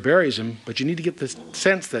and the Lord buries him, but you need to get the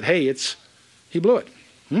sense that, hey, he blew it.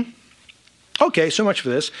 Okay, so much for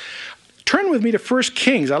this. Turn with me to 1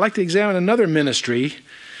 Kings. I'd like to examine another ministry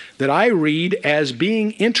that I read as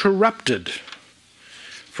being interrupted.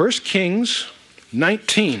 1 Kings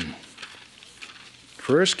 19.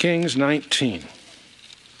 1 Kings 19.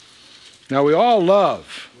 Now we all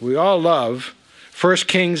love 1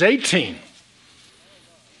 Kings 18.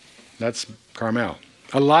 That's Carmel.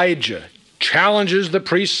 Elijah challenges the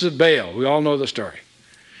priests of Baal. We all know the story.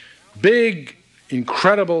 Big,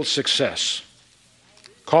 incredible success.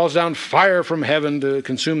 Calls down fire from heaven to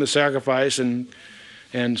consume the sacrifice and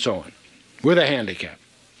so on, with a handicap.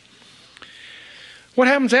 What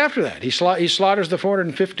happens after that? He slaughters the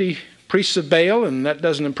 450 priests of Baal, and that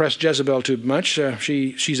doesn't impress Jezebel too much.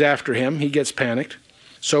 She's after him. He gets panicked.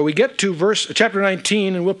 So we get to chapter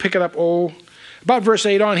 19, and we'll pick it up, about verse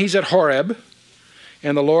 8 on. He's at Horeb,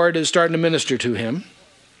 and the Lord is starting to minister to him.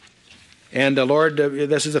 And the Lord,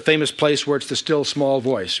 this is a famous place where it's the still small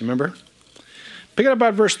voice, remember? Pick it up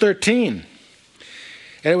about verse 13.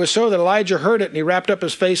 And it was so that Elijah heard it, and he wrapped up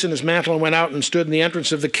his face in his mantle and went out and stood in the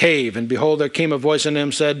entrance of the cave. And behold, there came a voice unto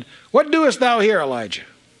him, said, What doest thou here, Elijah?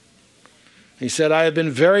 He said, I have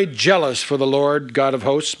been very jealous for the Lord God of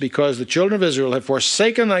hosts, because the children of Israel have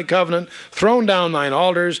forsaken thy covenant, thrown down thine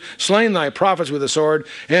altars, slain thy prophets with the sword,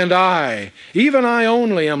 and I, even I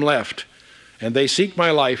only, am left, and they seek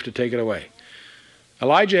my life to take it away.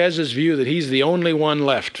 Elijah has this view that he's the only one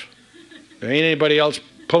left. There ain't anybody else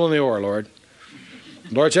pulling the oar, Lord.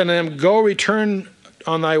 The Lord said to them, Go, return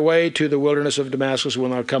on thy way to the wilderness of Damascus. When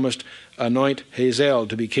thou comest, anoint Hazael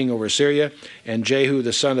to be king over Syria, and Jehu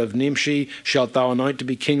the son of Nimshi shalt thou anoint to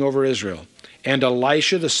be king over Israel. And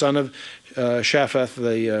Elisha the son of Shaphat,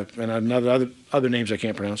 and other names I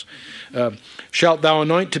can't pronounce, shalt thou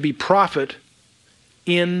anoint to be prophet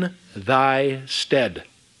in thy stead.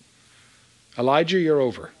 Elijah, you're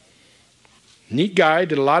over. Neat guy,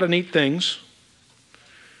 did a lot of neat things.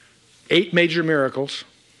 8 major miracles,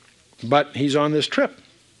 but he's on this trip.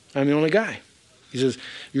 I'm the only guy. He says,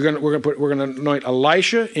 we're going to anoint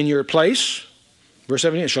Elisha in your place. Verse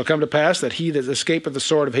 17, it shall come to pass that he that escapeth the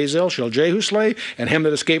sword of Hazael shall Jehu slay, and him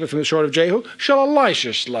that escapeth from the sword of Jehu shall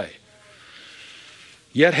Elisha slay.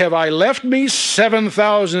 Yet have I left me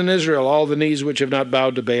 7,000 in Israel, all the knees which have not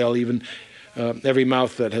bowed to Baal, even every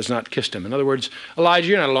mouth that has not kissed him. In other words, Elijah,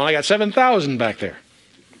 you're not alone. I got 7,000 back there.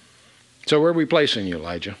 So where are we placing you,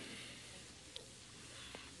 Elijah?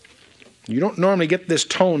 You don't normally get this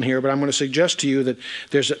tone here, but I'm going to suggest to you that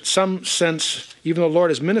there's some sense, even though the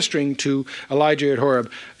Lord is ministering to Elijah at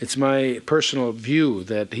Horeb, it's my personal view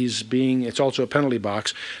that it's also a penalty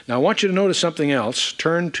box. Now I want you to notice something else.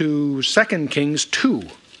 Turn to 2 Kings 2.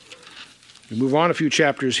 We move on a few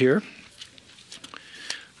chapters here.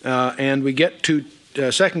 And we get to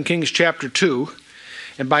 2 Kings chapter 2.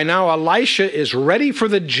 And by now Elisha is ready for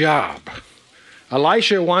the job.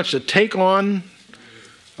 Elisha wants to take on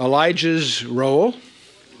Elijah's role.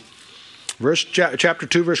 Chapter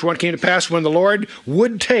 2, verse 1, came to pass when the Lord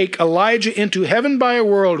would take Elijah into heaven by a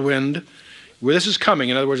whirlwind, where this is coming.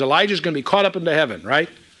 In other words, Elijah's going to be caught up into heaven, right?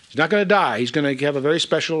 He's not going to die. He's going to have a very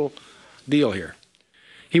special deal here.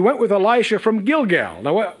 He went with Elisha from Gilgal.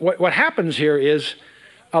 Now, what happens here is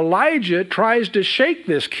Elijah tries to shake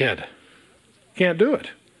this kid. Can't do it.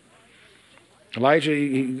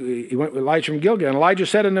 He went with Elijah from Gilgal. And Elijah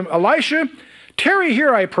said unto him, Elisha, tarry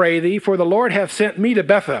here, I pray thee, for the Lord hath sent me to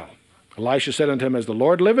Bethel. Elisha said unto him, as the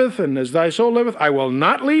Lord liveth, and as thy soul liveth, I will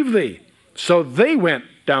not leave thee. So they went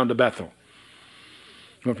down to Bethel.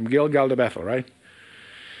 Went from Gilgal to Bethel, right?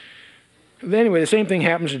 Anyway, the same thing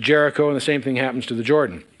happens to Jericho, and the same thing happens to the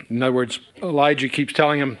Jordan. In other words, Elijah keeps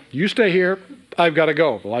telling him, you stay here, I've got to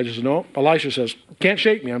go. Elijah says, no. Elisha says, can't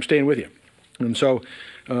shake me, I'm staying with you. And so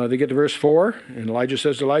they get to verse 4, and Elijah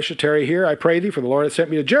says to Elisha, tarry here, I pray thee, for the Lord hath sent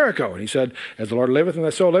me to Jericho. And he said, as the Lord liveth and thy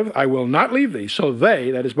soul liveth, I will not leave thee. So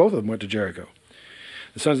they, that is both of them, went to Jericho.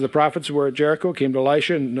 The sons of the prophets who were at Jericho came to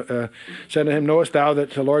Elisha and said to him, knowest thou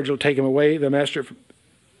that the Lord shall take him away, the master?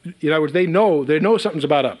 In other words, they know something's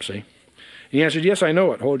about up, see? He answered, yes, I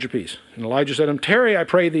know it. Hold your peace. And Elijah said to him, tarry, I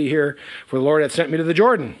pray thee here, for the Lord hath sent me to the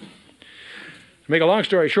Jordan. To make a long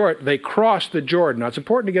story short, they crossed the Jordan. Now, it's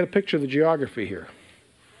important to get a picture of the geography here,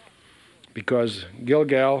 because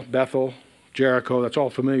Gilgal, Bethel, Jericho, that's all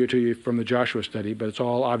familiar to you from the Joshua study, but it's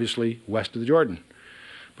all obviously west of the Jordan.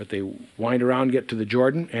 But they wind around, get to the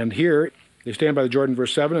Jordan, and here they stand by the Jordan,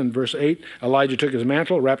 verse 7, and verse 8, Elijah took his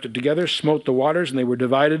mantle, wrapped it together, smote the waters, and they were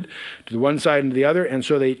divided to the one side and to the other, and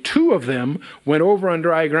so two of them went over on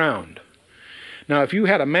dry ground. Now, if you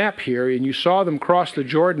had a map here and you saw them cross the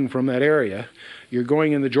Jordan from that area, you're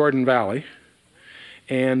going in the Jordan Valley,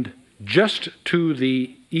 and just to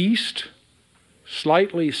the east,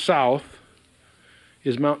 slightly south,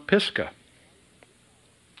 is Mount Pisgah.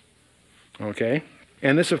 Okay?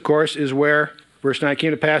 And this, of course, is where, verse 9, came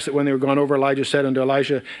to pass that when they were gone over, Elijah said unto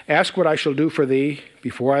Elisha, ask what I shall do for thee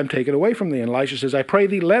before I am taken away from thee. And Elisha says, I pray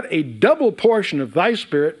thee, let a double portion of thy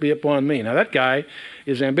spirit be upon me. Now that guy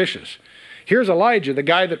is ambitious. Here's Elijah, the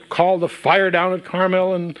guy that called the fire down at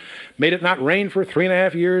Carmel and made it not rain for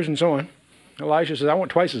 3.5 years and so on. Elisha says, I want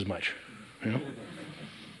twice as much. You know?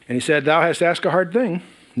 And he said, thou hast asked a hard thing.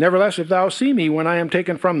 Nevertheless, if thou see me when I am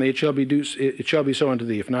taken from thee, it shall be so unto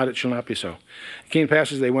thee. If not, it shall not be so. It came to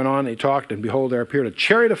pass as they went on, they talked, and behold, there appeared a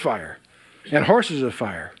chariot of fire and horses of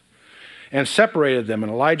fire, and separated them.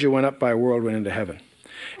 And Elijah went up by a whirlwind into heaven.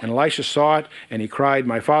 And Elisha saw it, and he cried,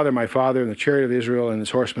 my father, and the chariot of Israel and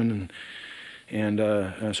his horsemen.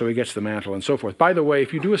 And so he gets the mantle and so forth. By the way,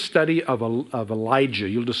 if you do a study of Elijah,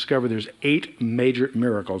 you'll discover there's 8 major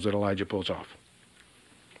miracles that Elijah pulls off.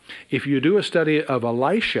 If you do a study of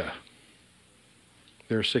Elisha,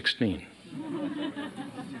 there are 16.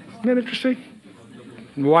 Isn't that interesting?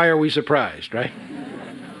 Why are we surprised, right?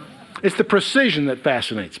 It's the precision that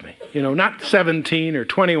fascinates me. You know, not 17 or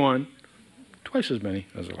 21, twice as many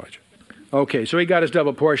as Elijah. Okay, so he got his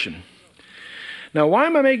double portion. Now, why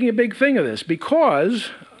am I making a big thing of this? Because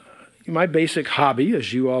my basic hobby,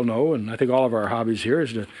 as you all know, and I think all of our hobbies here,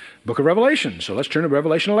 is the book of Revelation. So let's turn to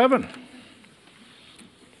Revelation 11.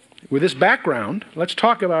 With this background, let's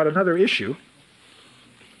talk about another issue.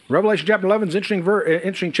 Revelation chapter 11 is an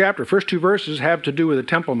interesting chapter. First 2 verses have to do with the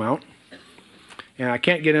Temple Mount. And I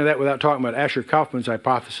can't get into that without talking about Asher Kaufman's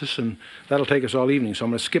hypothesis, and that'll take us all evening. So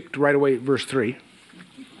I'm going to skip right away verse 3.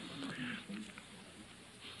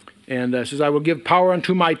 And it says, I will give power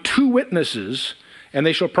unto my 2 witnesses, and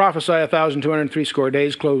they shall prophesy 1,260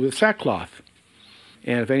 days, clothed with sackcloth.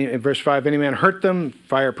 And if in verse 5, if any man hurt them,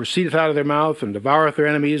 fire proceedeth out of their mouth, and devoureth their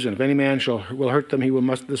enemies. And if any man will hurt them, he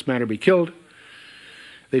must this manner be killed.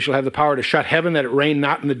 They shall have the power to shut heaven, that it rain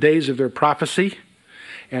not in the days of their prophecy,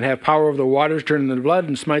 and have power over the waters, turn into blood,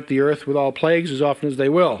 and smite the earth with all plagues as often as they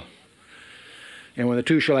will. And when the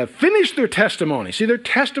 2 shall have finished their testimony. See, their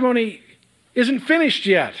testimony isn't finished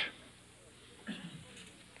yet.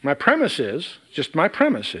 My premise is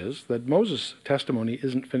that Moses' testimony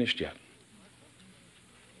isn't finished yet.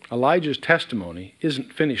 Elijah's testimony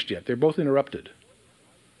isn't finished yet. They're both interrupted.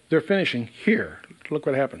 They're finishing here. Look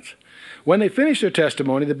what happens. When they finish their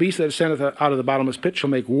testimony, the beast that ascendeth out of the bottomless pit shall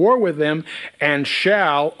make war with them, and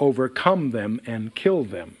shall overcome them and kill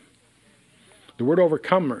them. The word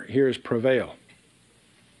overcomer here is prevail.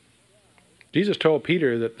 Jesus told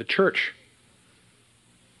Peter that the church,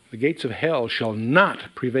 the gates of hell shall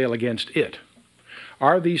not prevail against it.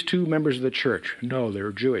 Are these 2 members of the church? No,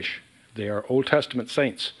 they're Jewish. They are Old Testament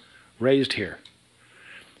saints raised here.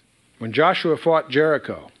 When Joshua fought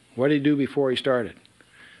Jericho, what did he do before he started?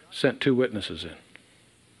 Sent 2 witnesses in.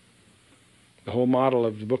 The whole model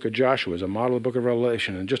of the book of Joshua is a model of the book of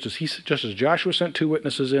Revelation. And just as Joshua sent 2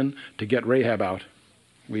 witnesses in to get Rahab out,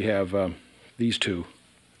 we have these 2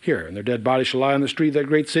 here. And their dead bodies shall lie on the street of that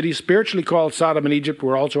great city, spiritually called Sodom and Egypt,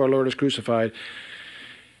 where also our Lord is crucified.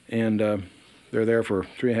 And they're there for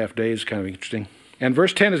 3.5 days, kind of interesting. And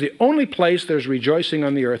verse 10 is the only place there's rejoicing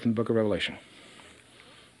on the earth in the book of Revelation.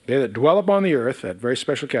 they that dwell upon the earth, that very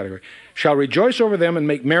special category, shall rejoice over them and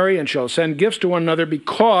make merry and shall send gifts to one another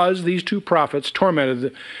because these two prophets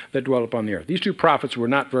tormented that dwell upon the earth. These two prophets were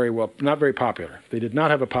not very popular. They did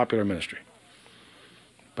not have a popular ministry.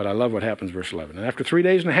 But I love what happens, verse 11. And after 3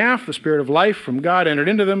 days and a half, the Spirit of life from God entered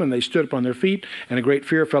into them, and they stood upon their feet, and a great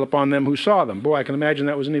fear fell upon them who saw them. Boy, I can imagine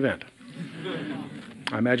that was an event.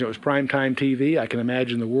 I imagine it was primetime TV. I can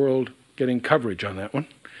imagine the world getting coverage on that one.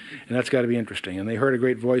 And that's got to be interesting. And they heard a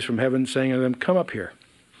great voice from heaven saying unto them, come up here.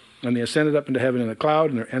 And they ascended up into heaven in a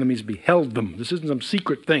cloud, and their enemies beheld them. This isn't some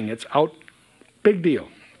secret thing. It's out. Big deal.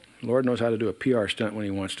 The Lord knows how to do a PR stunt when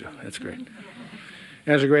he wants to. That's great.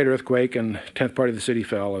 And there's a great earthquake, and 10th part of the city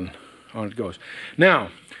fell, and on it goes. Now,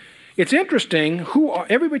 it's interesting,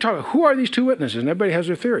 everybody talks about who are these two witnesses, and everybody has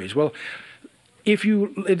their theories. Well, if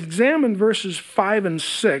you examine verses 5 and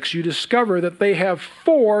 6, you discover that they have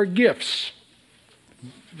 4 gifts,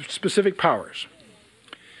 specific powers.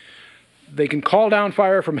 They can call down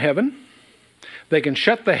fire from heaven. They can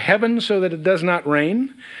shut the heavens so that it does not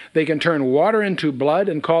rain. They can turn water into blood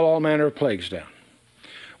and call all manner of plagues down.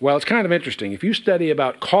 Well, it's kind of interesting. If you study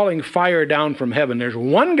about calling fire down from heaven, there's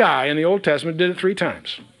one guy in the Old Testament who did it 3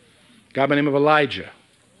 times. A guy by the name of Elijah.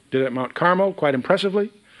 Did it at Mount Carmel quite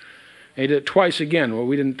impressively. And he did it twice again.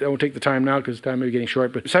 Well, I won't take the time now because the time may be getting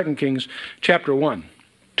short, but 2 Kings chapter 1.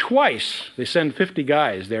 Twice they send 50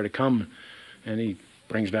 guys there to come, and he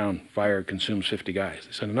brings down fire, consumes 50 guys.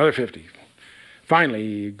 They send another 50. Finally,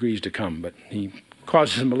 he agrees to come, but he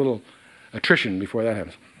causes him a little attrition before that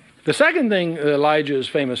happens. The second thing Elijah is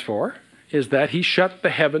famous for is that he shut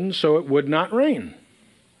the heavens so it would not rain.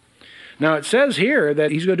 Now it says here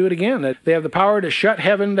that he's going to do it again, that they have the power to shut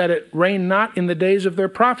heaven that it rain not in the days of their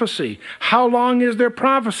prophecy. How long is their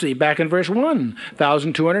prophecy? Back in verse 1,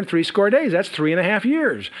 1,260 days. That's 3.5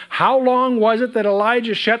 years. How long was it that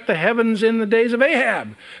Elijah shut the heavens in the days of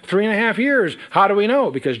Ahab? 3.5 years. How do we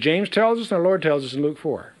know? Because James tells us and our Lord tells us in Luke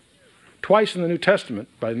 4. Twice in the New Testament,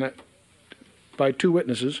 by 2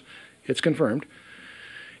 witnesses, it's confirmed.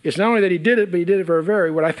 It's not only that he did it, but he did it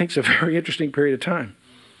for what I think is a very interesting period of time.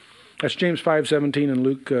 That's James 5:17 and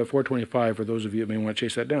Luke 4:25 for those of you that may want to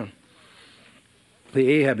chase that down. The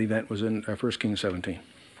Ahab event was in 1 Kings 17.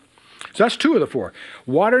 So that's 2 of the 4.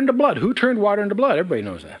 Water into blood. Who turned water into blood? Everybody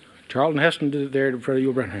knows that. Charlton Heston did it there in front of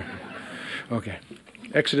you, Brennan. Okay.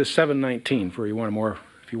 Exodus 7:19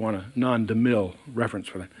 if you want a non-DeMille reference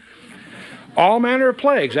for that. All manner of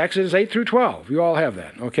plagues, Exodus 8 through 12. You all have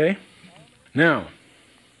that, okay? Now,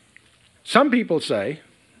 some people say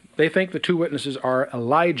they think the 2 witnesses are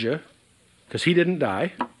Elijah, because he didn't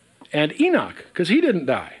die, and Enoch, because he didn't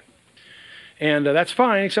die. And that's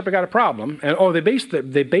fine, except I got a problem. And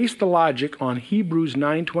they based the logic on Hebrews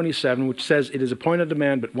 9:27, which says it is appointed to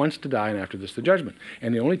man but once to die, and after this the judgment.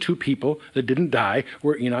 And the only 2 people that didn't die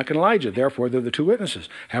were Enoch and Elijah. Therefore, they're the 2 witnesses.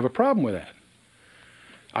 Have a problem with that.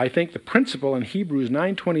 I think the principle in Hebrews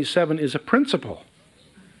 9:27 is a principle.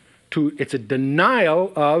 It's a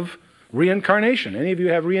denial of reincarnation. Any of you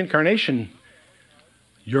have reincarnation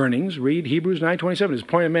yearnings? Read Hebrews 9:27. It is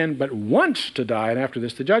appointed man but once to die, and after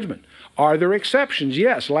this the judgment. Are there exceptions?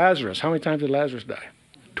 Yes. Lazarus. How many times did Lazarus die?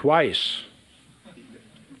 Twice.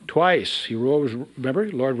 Twice. He rose. Remember,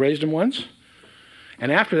 the Lord raised him once.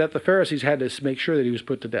 And after that, the Pharisees had to make sure that he was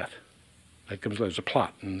put to death. That comes later. There's a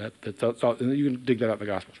plot, and that's all, and you can dig that out in the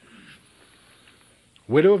Gospels.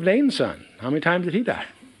 Widow of Nain's son. How many times did he die?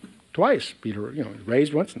 Twice. Peter,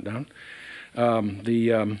 raised once and down.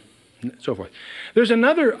 So forth. There's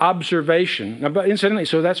another observation. Now, but incidentally,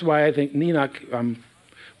 so that's why I think Enoch, we're going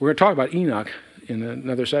to talk about Enoch in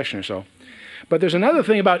another session or so. But there's another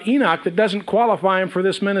thing about Enoch that doesn't qualify him for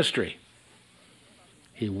this ministry.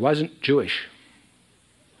 He wasn't Jewish.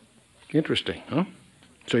 Interesting, huh?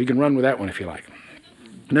 So you can run with that one if you like.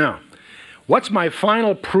 Now, what's my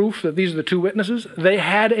final proof that these are the 2 witnesses? They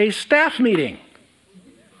had a staff meeting.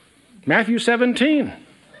 Matthew 17.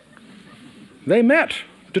 They met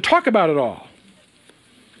to talk about it all.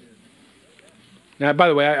 Now, by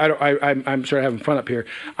the way, I'm sort of having fun up here.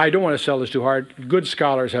 I don't want to sell this too hard. Good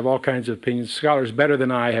scholars have all kinds of opinions. Scholars better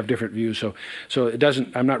than I have different views. So it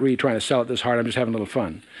doesn't. I'm not really trying to sell it this hard. I'm just having a little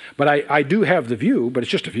fun. But I do have the view, but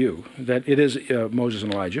it's just a view, that it is Moses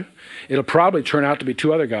and Elijah. It'll probably turn out to be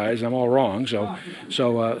 2 other guys, and I'm all wrong.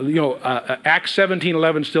 Acts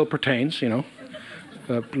 17:11 still pertains.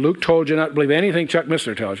 Luke told you not to believe anything Chuck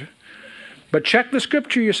Missler tells you. But check the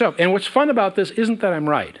scripture yourself. And what's fun about this isn't that I'm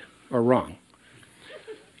right or wrong.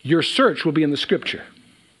 Your search will be in the scripture.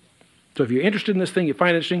 So if you're interested in this thing, you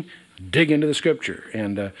find it interesting, dig into the scripture.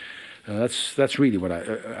 And That's really what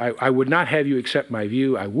I would not have you accept my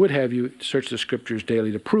view. I would have you search the Scriptures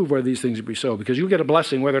daily to prove whether these things be so, because you'll get a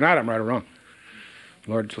blessing whether or not I'm right or wrong.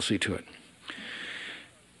 Lord will see to it.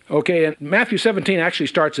 Okay, and Matthew 17 actually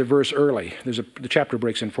starts a verse early. The chapter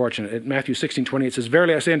breaks unfortunate. At Matthew 16:20, it says,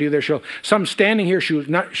 "Verily I say unto you, there shall some standing here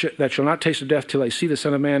that shall not taste of death till they see the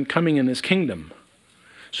Son of Man coming in his kingdom."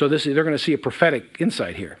 So they're going to see a prophetic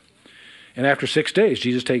insight here. "And after 6 days,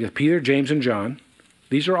 Jesus taketh Peter, James, and John."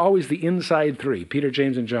 These are always the inside three, Peter,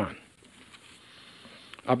 James, and John,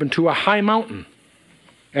 "up into a high mountain.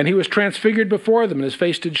 And he was transfigured before them, and his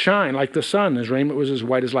face did shine like the sun. His raiment was as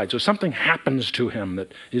white as light." So something happens to him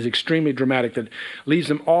that is extremely dramatic, that leaves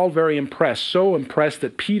them all very impressed, so impressed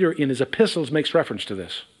that Peter in his epistles makes reference to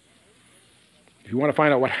this. If you want to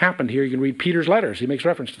find out what happened here, you can read Peter's letters. He makes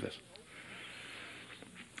reference to this.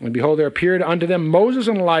 "And behold, there appeared unto them Moses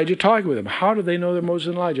and Elijah talking with him." How did they know they're Moses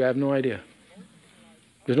and Elijah? I have no idea.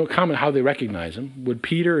 There's no comment how they recognize him. Would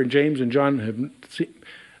Peter and James and John have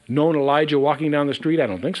known Elijah walking down the street? I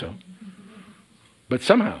don't think so. But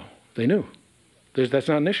somehow they knew. That's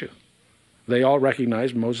not an issue. They all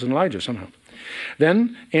recognized Moses and Elijah somehow.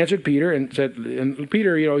 "Then answered Peter and said," and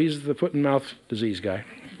Peter, he's the foot and mouth disease guy.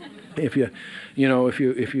 If you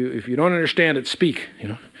don't understand it, speak.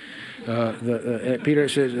 Peter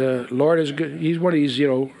says, "Lord is good." He's one of these,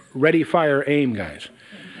 ready, fire, aim guys.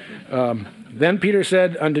 "Then Peter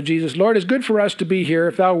said unto Jesus, Lord, it's good for us to be here.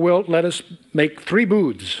 If thou wilt, let us make 3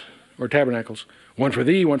 booths," or tabernacles, "one for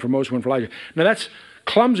thee, one for Moses, one for Elijah." Now that's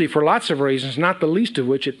clumsy for lots of reasons, not the least of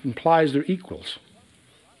which it implies they're equals.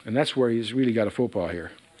 And that's where he's really got a faux pas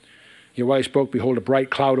here. "While he spoke, behold, a bright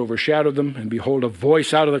cloud overshadowed them, and behold, a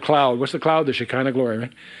voice out of the cloud." What's the cloud? The Shekinah glory,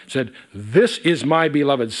 right? "Said, This is my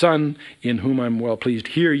beloved Son, in whom I'm well pleased.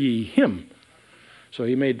 Hear ye him." So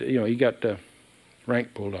he made, he got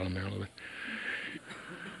rank pulled on him there a little bit.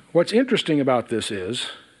 What's interesting about this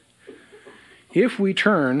is, if we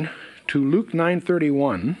turn to Luke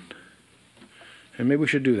 9:31, and maybe we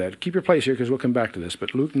should do that. Keep your place here because we'll come back to this,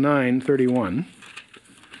 but Luke 9:31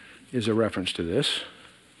 is a reference to this.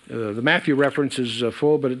 The Matthew reference is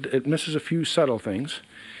full, but it misses a few subtle things.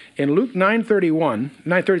 In Luke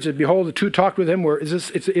 9:30 says, "Behold, the two talked with him."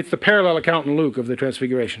 It's the parallel account in Luke of the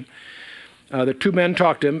transfiguration. The 2 men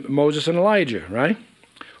talked to him, Moses and Elijah, right?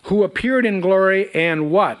 "Who appeared in glory and"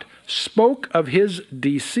 what? "Spoke of his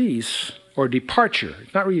decease," or departure.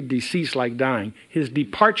 It's not really decease like dying. His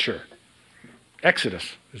departure.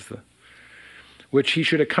 Exodus is which he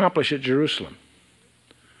should accomplish at Jerusalem.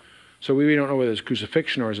 So we don't know whether it's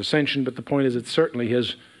crucifixion or his ascension, but the point is it's certainly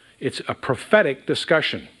it's a prophetic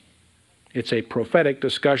discussion. It's a prophetic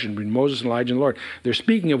discussion between Moses and Elijah and the Lord. They're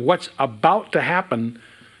speaking of what's about to happen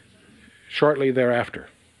shortly thereafter.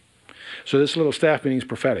 So this little staff meeting is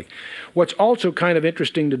prophetic. What's also kind of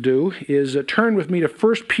interesting to do is turn with me to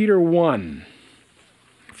 1 Peter 1.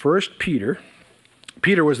 1 Peter.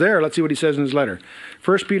 Peter was there. Let's see what he says in his letter.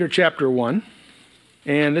 1 Peter chapter 1.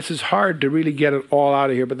 And this is hard to really get it all out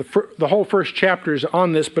of here, but the whole first chapter is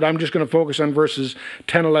on this, but I'm just going to focus on verses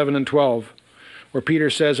 10, 11, and 12, where Peter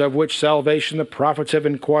says, "Of which salvation the prophets have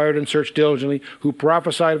inquired and searched diligently, who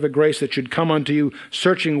prophesied of the grace that should come unto you,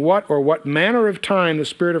 searching what manner of time the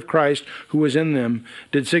Spirit of Christ, who was in them,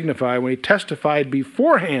 did signify, when he testified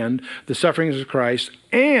beforehand the sufferings of Christ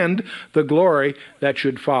and the glory that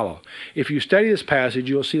should follow." If you study this passage,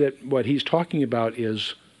 you'll see that what he's talking about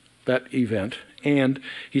is that event, and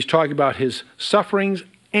he's talking about his sufferings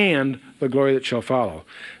and the glory that shall follow.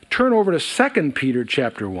 Turn over to 2 Peter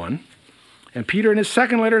chapter 1. And Peter in his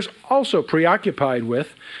second letter is also preoccupied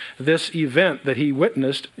with this event that he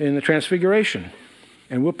witnessed in the Transfiguration.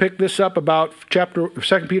 And we'll pick this up about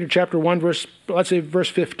 2 Peter chapter 1, verse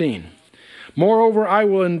 15. "Moreover, I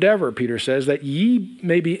will endeavor," Peter says, "that ye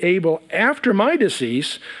may be able after my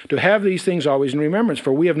decease to have these things always in remembrance.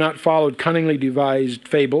 For we have not followed cunningly devised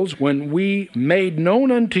fables, when we made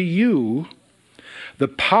known unto you the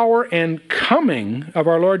power and coming of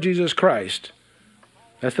our Lord Jesus Christ."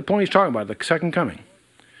 That's the point he's talking about, the second coming.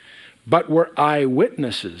 "But were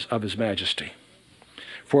eyewitnesses of his majesty.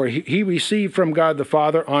 For he received from God the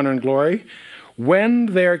Father honor and glory, when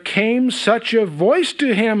there came such a voice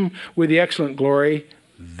to him with the excellent glory,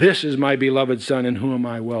 This is my beloved Son, in whom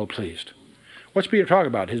I am well pleased." What's Peter talking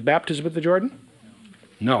about? His baptism at the Jordan?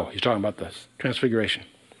 No, he's talking about the Transfiguration.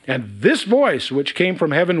 "And this voice which came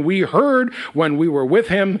from heaven we heard when we were with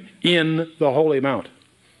him in the holy mount."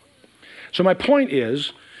 So my point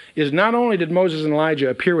is not only did Moses and Elijah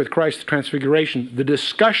appear with Christ at the Transfiguration, the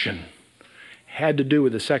discussion had to do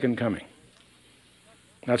with the second coming.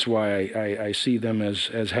 That's why I see them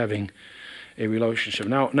as having a relationship.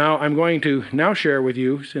 Now I'm going to now share with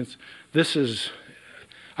you, since this is,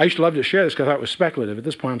 I used to love to share this because I thought it was speculative. At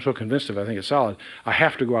this point, I'm so convinced of it, I think it's solid. I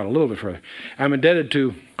have to go out a little bit further. I'm indebted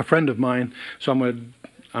to a friend of mine, so I'm going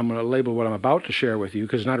to label what I'm about to share with you,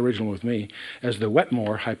 because it's not original with me, as the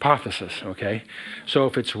Wetmore hypothesis, okay? So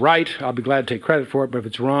if it's right, I'll be glad to take credit for it, but if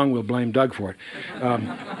it's wrong, we'll blame Doug for it.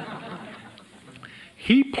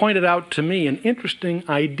 He pointed out to me an interesting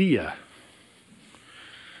idea,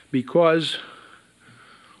 because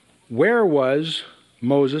where was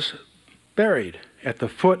Moses buried? At the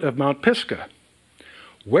foot of Mount Pisgah.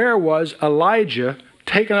 Where was Elijah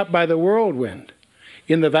taken up by the whirlwind?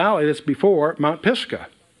 In the valley that's before Mount Pisgah.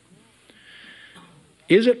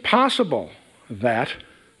 Is it possible that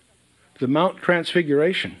the Mount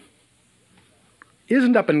Transfiguration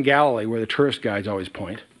isn't up in Galilee where the tourist guides always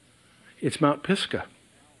point? It's Mount Pisgah.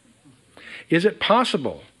 Is it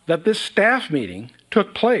possible that this staff meeting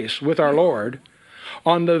took place with our Lord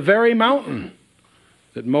on the very mountain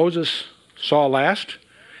that Moses saw last,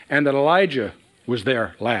 and that Elijah was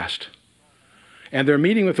there last? And they're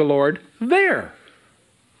meeting with the Lord there.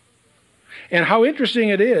 And how interesting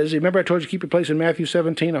it is, remember I told you to keep your place in Matthew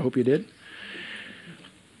 17? I hope you did.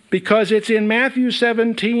 Because it's in Matthew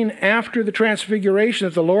 17, after the transfiguration,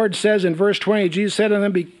 that the Lord says in verse 20, Jesus said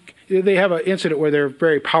unto them, they have an incident where they're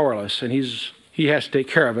very powerless, and he has to take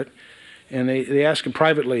care of it. And they asked him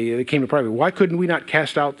privately, they came to privately, why couldn't we not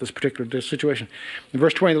cast out this particular situation? In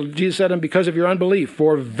verse 20, Jesus said to them, because of your unbelief.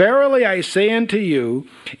 For verily I say unto you,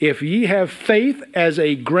 if ye have faith as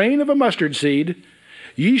a grain of a mustard seed,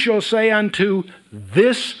 ye shall say unto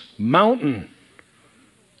this mountain,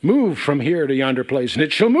 move from here to yonder place, and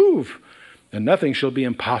it shall move, and nothing shall be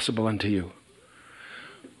impossible unto you.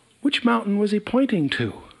 Which mountain was he pointing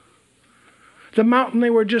to? The mountain they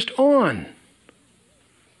were just on.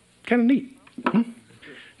 Kind of neat.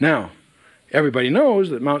 Now, everybody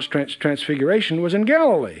knows that Mount Transfiguration was in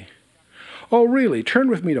Galilee. Oh, really? Turn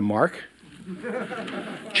with me to Mark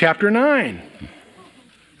chapter 9.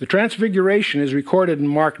 The Transfiguration is recorded in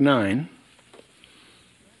Mark 9.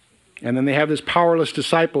 And then they have this powerless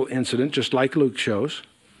disciple incident, just like Luke shows.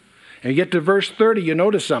 And you get to verse 30, you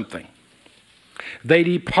notice something. They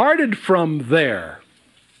departed from there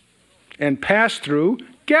and passed through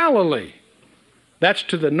Galilee. That's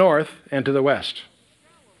to the north and to the west.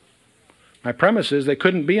 My premise is they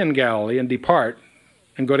couldn't be in Galilee and depart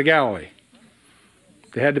and go to Galilee.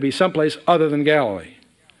 They had to be someplace other than Galilee.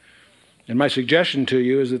 And my suggestion to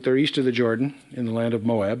you is that they're east of the Jordan in the land of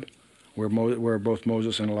Moab, where both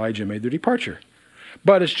Moses and Elijah made their departure.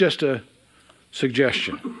 But it's just a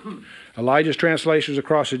suggestion. Elijah's translation is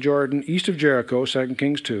across the Jordan, east of Jericho, 2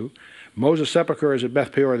 Kings 2. Moses' sepulchre is at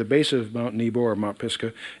Beth Peor, the base of Mount Nebo or Mount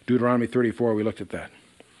Pisgah. Deuteronomy 34, we looked at that.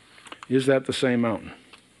 Is that the same mountain?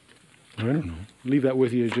 I don't know. Leave that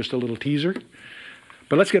with you as just a little teaser.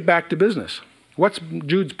 But let's get back to business. What's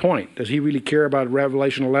Jude's point? Does he really care about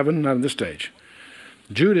Revelation 11? Not at this stage.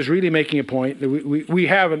 Jude is really making a point that we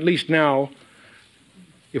have, at least now,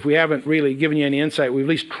 if we haven't really given you any insight, we've at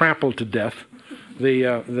least trampled to death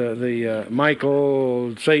the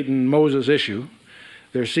Michael, Satan, Moses issue.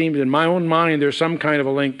 There seems, in my own mind, there's some kind of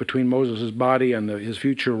a link between Moses' body and his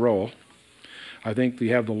future role. I think we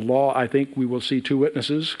have the law. I think we will see two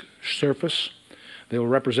witnesses surface. They will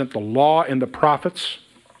represent the law and the prophets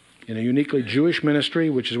in a uniquely Jewish ministry,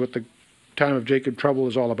 which is what the time of Jacob trouble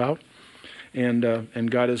is all about.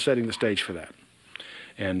 And God is setting the stage for that.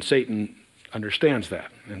 And Satan understands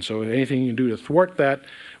that. And so anything you can do to thwart that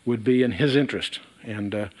would be in his interest.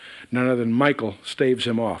 And none other than Michael staves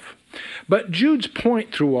him off. But Jude's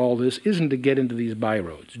point through all this isn't to get into these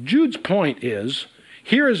byroads. Jude's point is,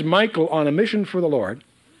 here is Michael on a mission for the Lord,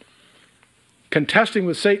 contesting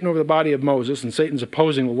with Satan over the body of Moses, and Satan's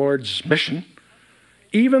opposing the Lord's mission.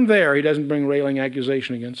 Even there, he doesn't bring railing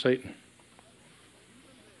accusation against Satan.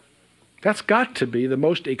 That's got to be the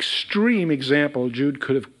most extreme example Jude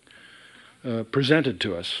could have presented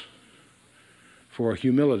to us for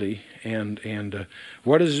humility. And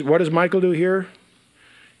what does Michael do here?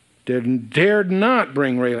 Dared not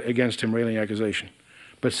bring against him railing accusation,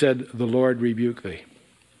 but said, the Lord rebuke thee.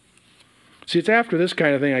 See, it's after this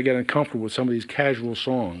kind of thing I get uncomfortable with some of these casual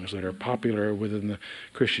songs that are popular within the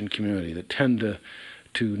Christian community that tend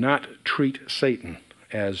to not treat Satan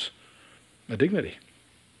as a dignity.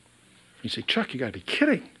 You say, Chuck, you got to be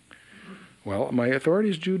kidding. Well, my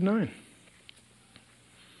authority is Jude 9.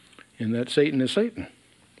 In that Satan is Satan.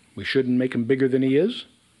 We shouldn't make him bigger than he is.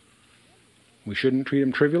 We shouldn't treat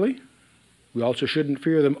him trivially. We also shouldn't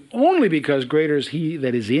fear them only because greater is he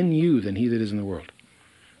that is in you than he that is in the world.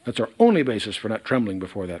 That's our only basis for not trembling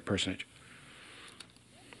before that personage.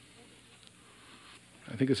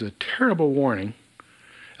 I think it's a terrible warning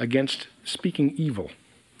against speaking evil.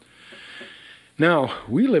 Now,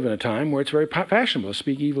 we live in a time where it's very fashionable to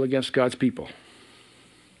speak evil against God's people,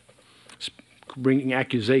 bringing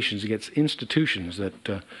accusations against institutions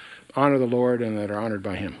that honor the Lord and that are honored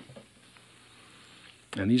by Him.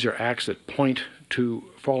 And these are acts that point to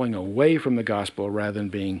falling away from the gospel rather than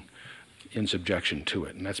being in subjection to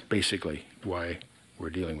it. And that's basically why we're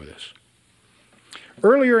dealing with this.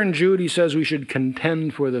 Earlier in Jude, he says we should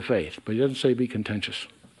contend for the faith, but he doesn't say be contentious.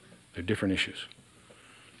 They're different issues.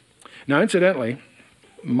 Now, incidentally,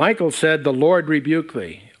 Michael said, "The Lord rebuke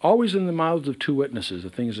thee." Always in the mouths of two witnesses, the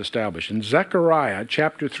thing is established. In Zechariah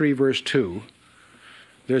chapter 3, verse 2,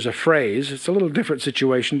 there's a phrase. It's a little different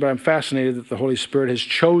situation, but I'm fascinated that the Holy Spirit has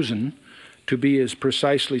chosen to be as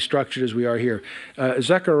precisely structured as we are here.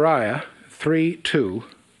 Zechariah 3:2.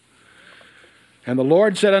 "And the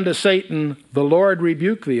Lord said unto Satan, The Lord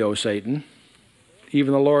rebuke thee, O Satan.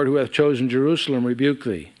 Even the Lord who hath chosen Jerusalem rebuke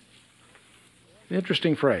thee."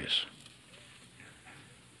 Interesting phrase.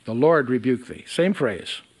 The Lord rebuke thee. Same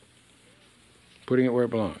phrase. Putting it where it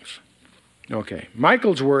belongs. Okay.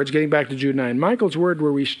 Michael's words, getting back to Jude 9, Michael's words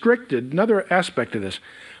were restricted. Another aspect of this.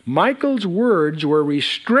 Michael's words were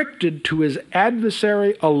restricted to his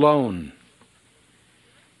adversary alone.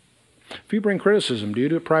 If you bring criticism, do you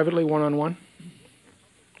do it privately, one-on-one?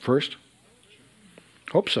 First?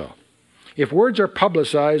 Hope so. If words are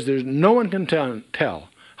publicized, no one can tell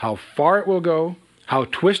how far it will go, how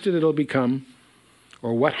twisted it'll become,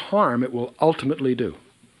 or what harm it will ultimately do.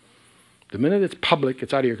 The minute it's public,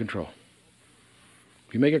 it's out of your control.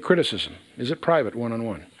 If you make a criticism, is it private,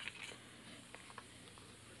 one-on-one?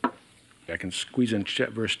 I can squeeze in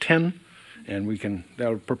verse 10, and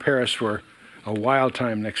that'll prepare us for a wild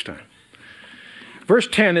time next time. Verse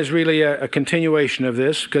 10 is really a continuation of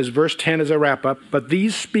this, because verse 10 is a wrap-up. "But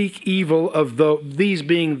these speak evil of these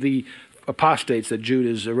being the apostates that Jude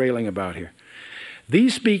is railing about here.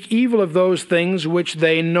 These speak evil of those things which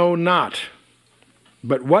they know not,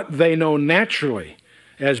 but what they know naturally,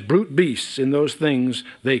 as brute beasts in those things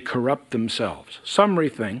they corrupt themselves." Summary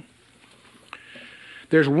thing.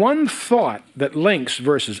 There's one thought that links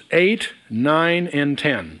verses 8, 9, and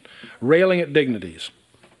 10, railing at dignities.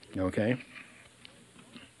 Okay?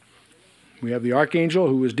 We have the archangel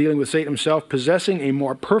who was dealing with Satan himself, possessing a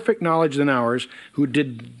more perfect knowledge than ours, who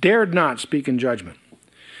dared not speak in judgment.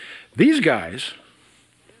 These guys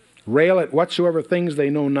rail at whatsoever things they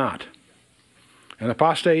know not. An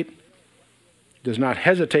apostate does not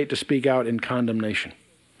hesitate to speak out in condemnation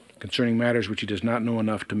concerning matters which he does not know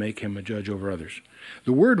enough to make him a judge over others.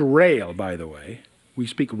 The word rail, by the way, we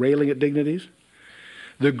speak railing at dignities.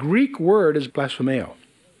 The Greek word is blasphemeo,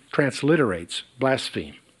 transliterates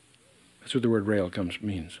blaspheme. That's what the word rail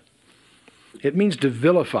means. It means to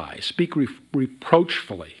vilify, speak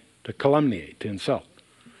reproachfully, to calumniate, to insult.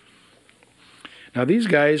 Now these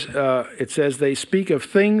guys, it says they speak of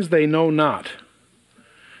things they know not.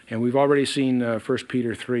 And we've already seen 1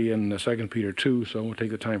 Peter 3 and 2 Peter 2, so we'll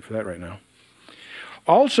take the time for that right now.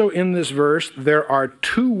 Also in this verse, there are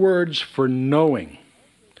two words for knowing.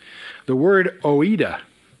 The word oida,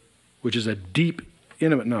 which is a deep,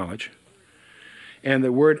 intimate knowledge, and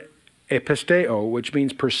the word episteo, which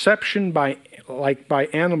means perception by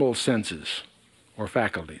animal senses or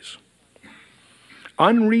faculties.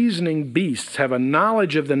 Unreasoning beasts have a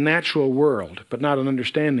knowledge of the natural world, but not an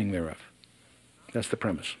understanding thereof. That's the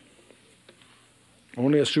premise.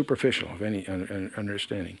 Only a superficial of any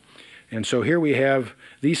understanding. And so here we have,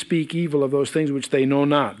 these speak evil of those things which they know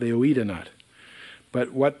not, they oida not.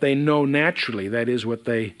 But what they know naturally, that is what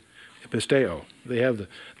they episteo. They have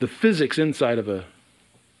the physics inside of a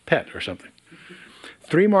pet or something.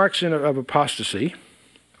 Three marks of apostasy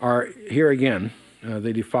are here again.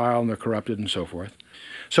 They defile and they're corrupted and so forth.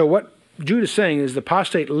 So what Jude is saying is the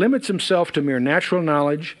apostate limits himself to mere natural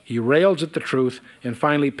knowledge, he rails at the truth, and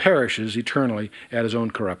finally perishes eternally at his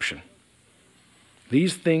own corruption. They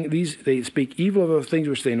speak evil of those things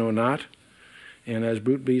which they know not, and as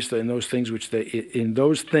brute beasts in those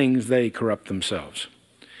things they corrupt themselves.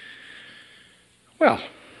 Well,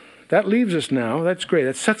 that leaves us now. That's great.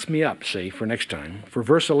 That sets me up, see, for next time. For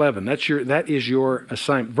verse 11, that is your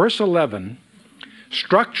assignment. Verse 11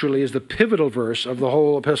 structurally is the pivotal verse of the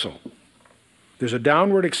whole epistle. There's a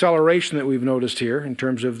downward acceleration that we've noticed here in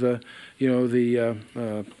terms of the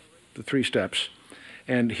three steps.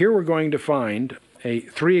 And here we're going to find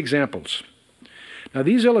three examples. Now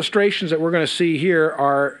these illustrations that we're going to see here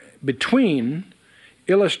are between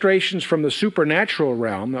illustrations from the supernatural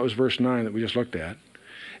realm, that was verse 9 that we just looked at,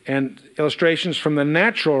 and illustrations from the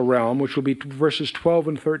natural realm, which will be verses 12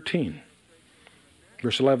 and 13.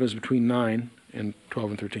 Verse 11 is between 9 in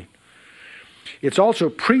 12 and 13. It's also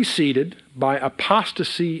preceded by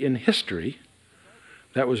apostasy in history.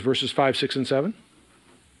 That was verses 5, 6, and 7.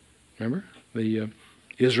 Remember? The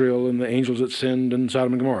Israel and the angels that sinned in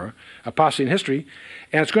Sodom and Gomorrah. Apostasy in history.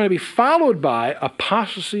 And it's going to be followed by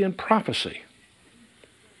apostasy in prophecy.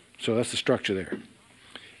 So that's the structure there.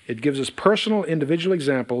 It gives us personal, individual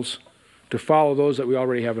examples to follow those that we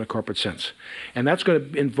already have in a corporate sense. And that's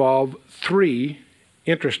going to involve 3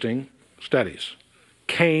 interesting studies.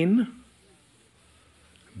 Cain,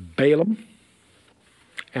 Balaam,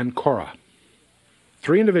 and Korah.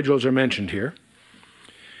 3 individuals are mentioned here.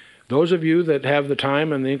 Those of you that have the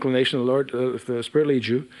time and the inclination of the Lord, if the Spirit leads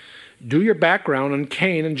you, do your background on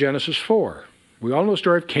Cain in Genesis 4. We all know the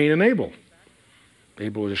story of Cain and Abel.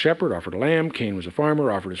 Abel was a shepherd, offered a lamb. Cain was a farmer,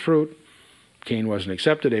 offered his fruit. Cain wasn't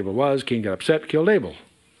accepted, Abel was. Cain got upset, killed Abel.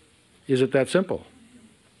 Is it that simple?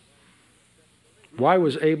 Why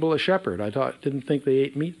was Abel a shepherd? Didn't think they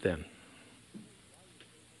ate meat then.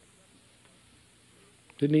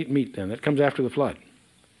 Didn't eat meat then. That comes after the flood.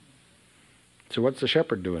 So what's the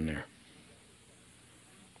shepherd doing there?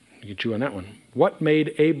 Get you on that one. What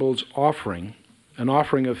made Abel's offering an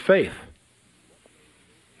offering of faith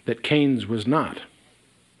that Cain's was not?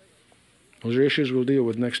 Those are issues we'll deal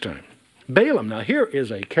with next time. Balaam, now here is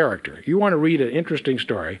a character. You want to read an interesting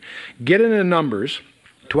story, get into Numbers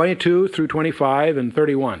 22 through 25 and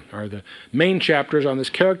 31 are the main chapters on this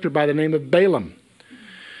character by the name of Balaam.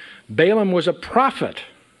 Balaam was a prophet.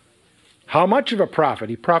 How much of a prophet?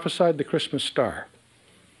 He prophesied the Christmas star.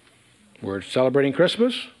 We're celebrating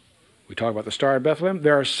Christmas. We talk about the star of Bethlehem.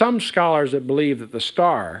 There are some scholars that believe that the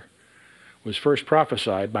star was first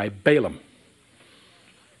prophesied by Balaam.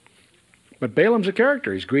 But Balaam's a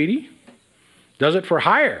character. He's greedy, does it for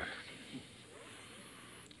hire.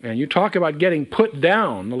 And you talk about getting put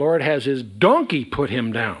down. The Lord has his donkey put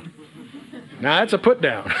him down. Now that's a put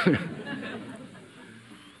down.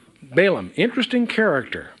 Balaam, interesting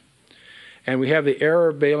character. And we have the error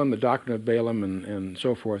of Balaam, the doctrine of Balaam, and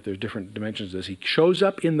so forth. There's different dimensions of this. He shows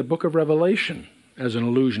up in the book of Revelation as an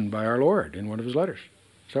allusion by our Lord in one of his letters,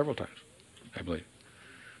 several times, I believe.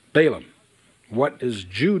 Balaam. What is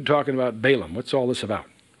Jude talking about Balaam? What's all this about?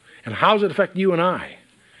 And how does it affect you and I?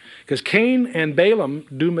 Because Cain and Balaam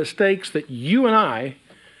do mistakes that you and I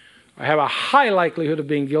have a high likelihood of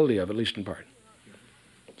being guilty of, at least in part.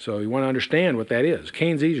 So you want to understand what that is.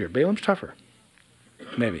 Cain's easier. Balaam's tougher.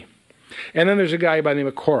 Maybe. And then there's a guy by the name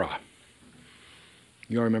of Korah.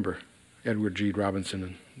 You all remember Edward G. Robinson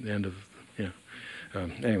and the end of,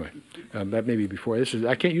 anyway, that may be before.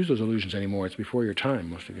 I can't use those allusions anymore. It's before your time,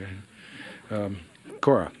 most of you.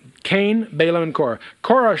 Korah. Cain, Balaam, and Korah.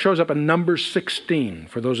 Korah shows up in Numbers 16,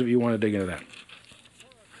 for those of you who want to dig into that.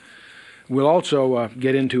 We'll also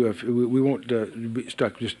get into, we won't be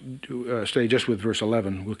stuck, stay just with verse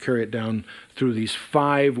 11. We'll carry it down through these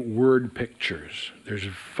 5 word pictures. There's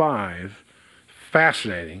 5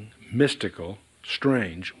 fascinating, mystical,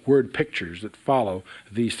 strange word pictures that follow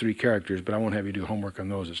these 3 characters, but I won't have you do homework on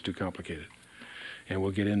those. It's too complicated. And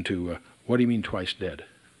we'll get into, what do you mean twice dead?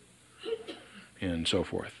 And so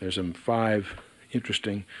forth. There's some 5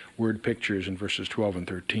 interesting word pictures in verses 12 and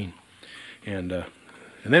 13. And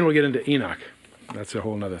then we'll get into Enoch. That's a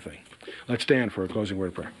whole other thing. Let's stand for a closing word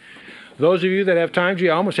of prayer. Those of you that have time, I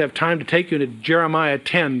almost have time to take you to Jeremiah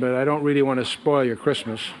 10, but I don't really want to spoil your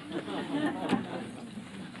Christmas.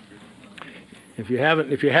 If you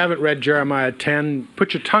haven't read Jeremiah 10,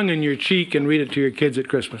 put your tongue in your cheek and read it to your kids at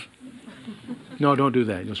Christmas. No, don't do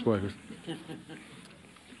that. You'll spoil Christmas.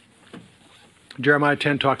 Jeremiah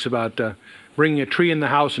 10 talks about bringing a tree in the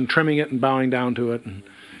house and trimming it and bowing down to it.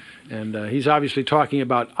 And he's obviously talking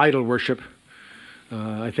about idol worship.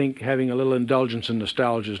 I think having a little indulgence and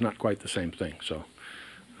nostalgia is not quite the same thing. So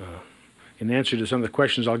in answer to some of the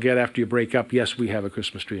questions I'll get after you break up, yes, we have a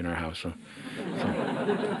Christmas tree in our house.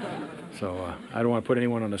 So I don't want to put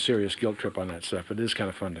anyone on a serious guilt trip on that stuff. It is kind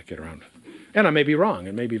of fun to get around. And I may be wrong.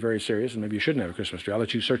 It may be very serious, and maybe you shouldn't have a Christmas tree. I'll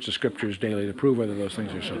let you search the Scriptures daily to prove whether those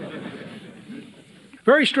things are so.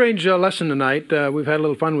 Very strange lesson tonight. We've had a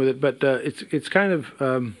little fun with it, but it's kind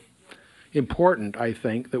of important, I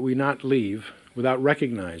think, that we not leave without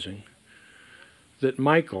recognizing that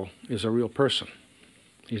Michael is a real person.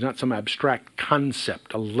 He's not some abstract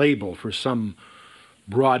concept, a label for some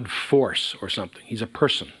broad force or something. He's a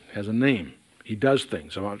person, has a name. He does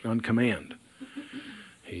things on command.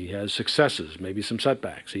 He has successes, maybe some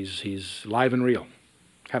setbacks. He's live and real.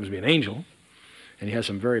 Happens to be an angel, and he has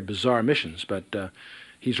some very bizarre missions, but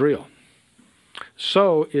he's real.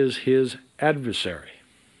 So is his adversary.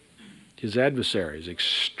 His adversary is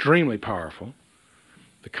extremely powerful.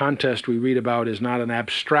 The contest we read about is not an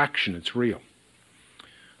abstraction, it's real.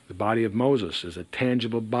 The body of Moses is a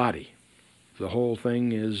tangible body. The whole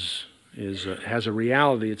thing has a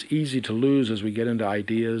reality. It's easy to lose as we get into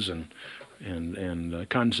ideas and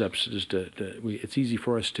concepts. It's easy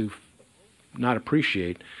for us to not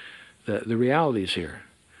appreciate the realities here.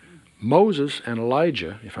 Moses and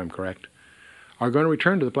Elijah, if I'm correct, are going to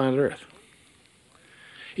return to the planet Earth.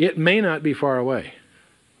 It may not be far away.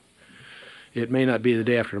 It may not be the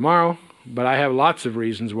day after tomorrow, but I have lots of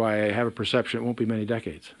reasons why I have a perception it won't be many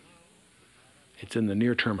decades. It's in the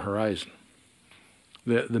near-term horizon.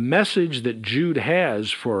 The message that Jude has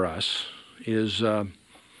for us is,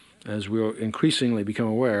 as we'll increasingly become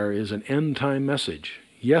aware, is an end-time message.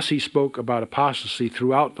 Yes, he spoke about apostasy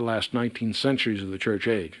throughout the last 19 centuries of the church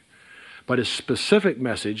age. But his specific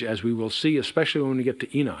message, as we will see, especially when we get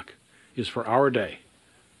to Enoch, is for our day.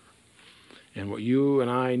 And what you and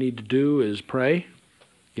I need to do is pray,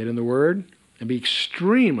 get in the Word, and be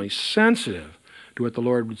extremely sensitive to what the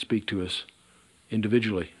Lord would speak to us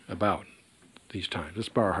individually about these times. Let's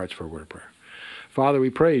bow our hearts for a word of prayer. Father, we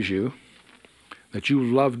praise you that you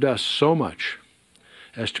loved us so much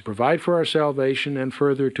as to provide for our salvation and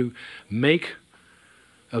further to make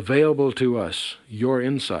available to us your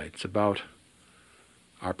insights about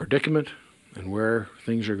our predicament and where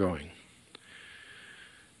things are going.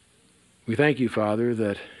 We thank you, Father,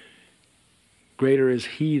 that greater is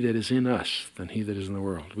he that is in us than he that is in the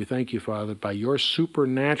world. We thank you, Father, by your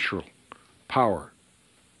supernatural power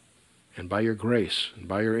and by your grace and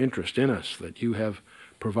by your interest in us that you have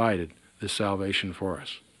provided this salvation for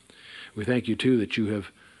us. We thank you, too, that you have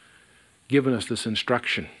given us this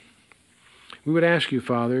instruction. We would ask you,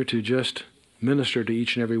 Father, to just minister to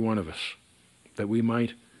each and every one of us, that we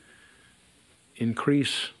might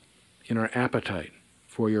increase in our appetite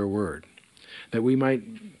for your word, that we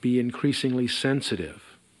might be increasingly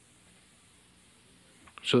sensitive,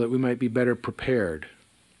 so that we might be better prepared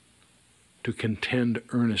to contend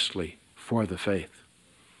earnestly for the faith.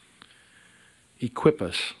 Equip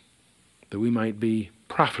us that we might be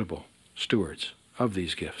profitable stewards of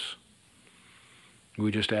these gifts. We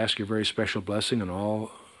just ask your very special blessing on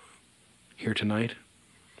all here tonight.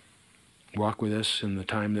 Walk with us in the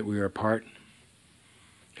time that we are apart.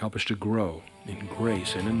 Help us to grow in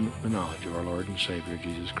grace and in the knowledge of our Lord and Savior,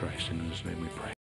 Jesus Christ. In his name we pray.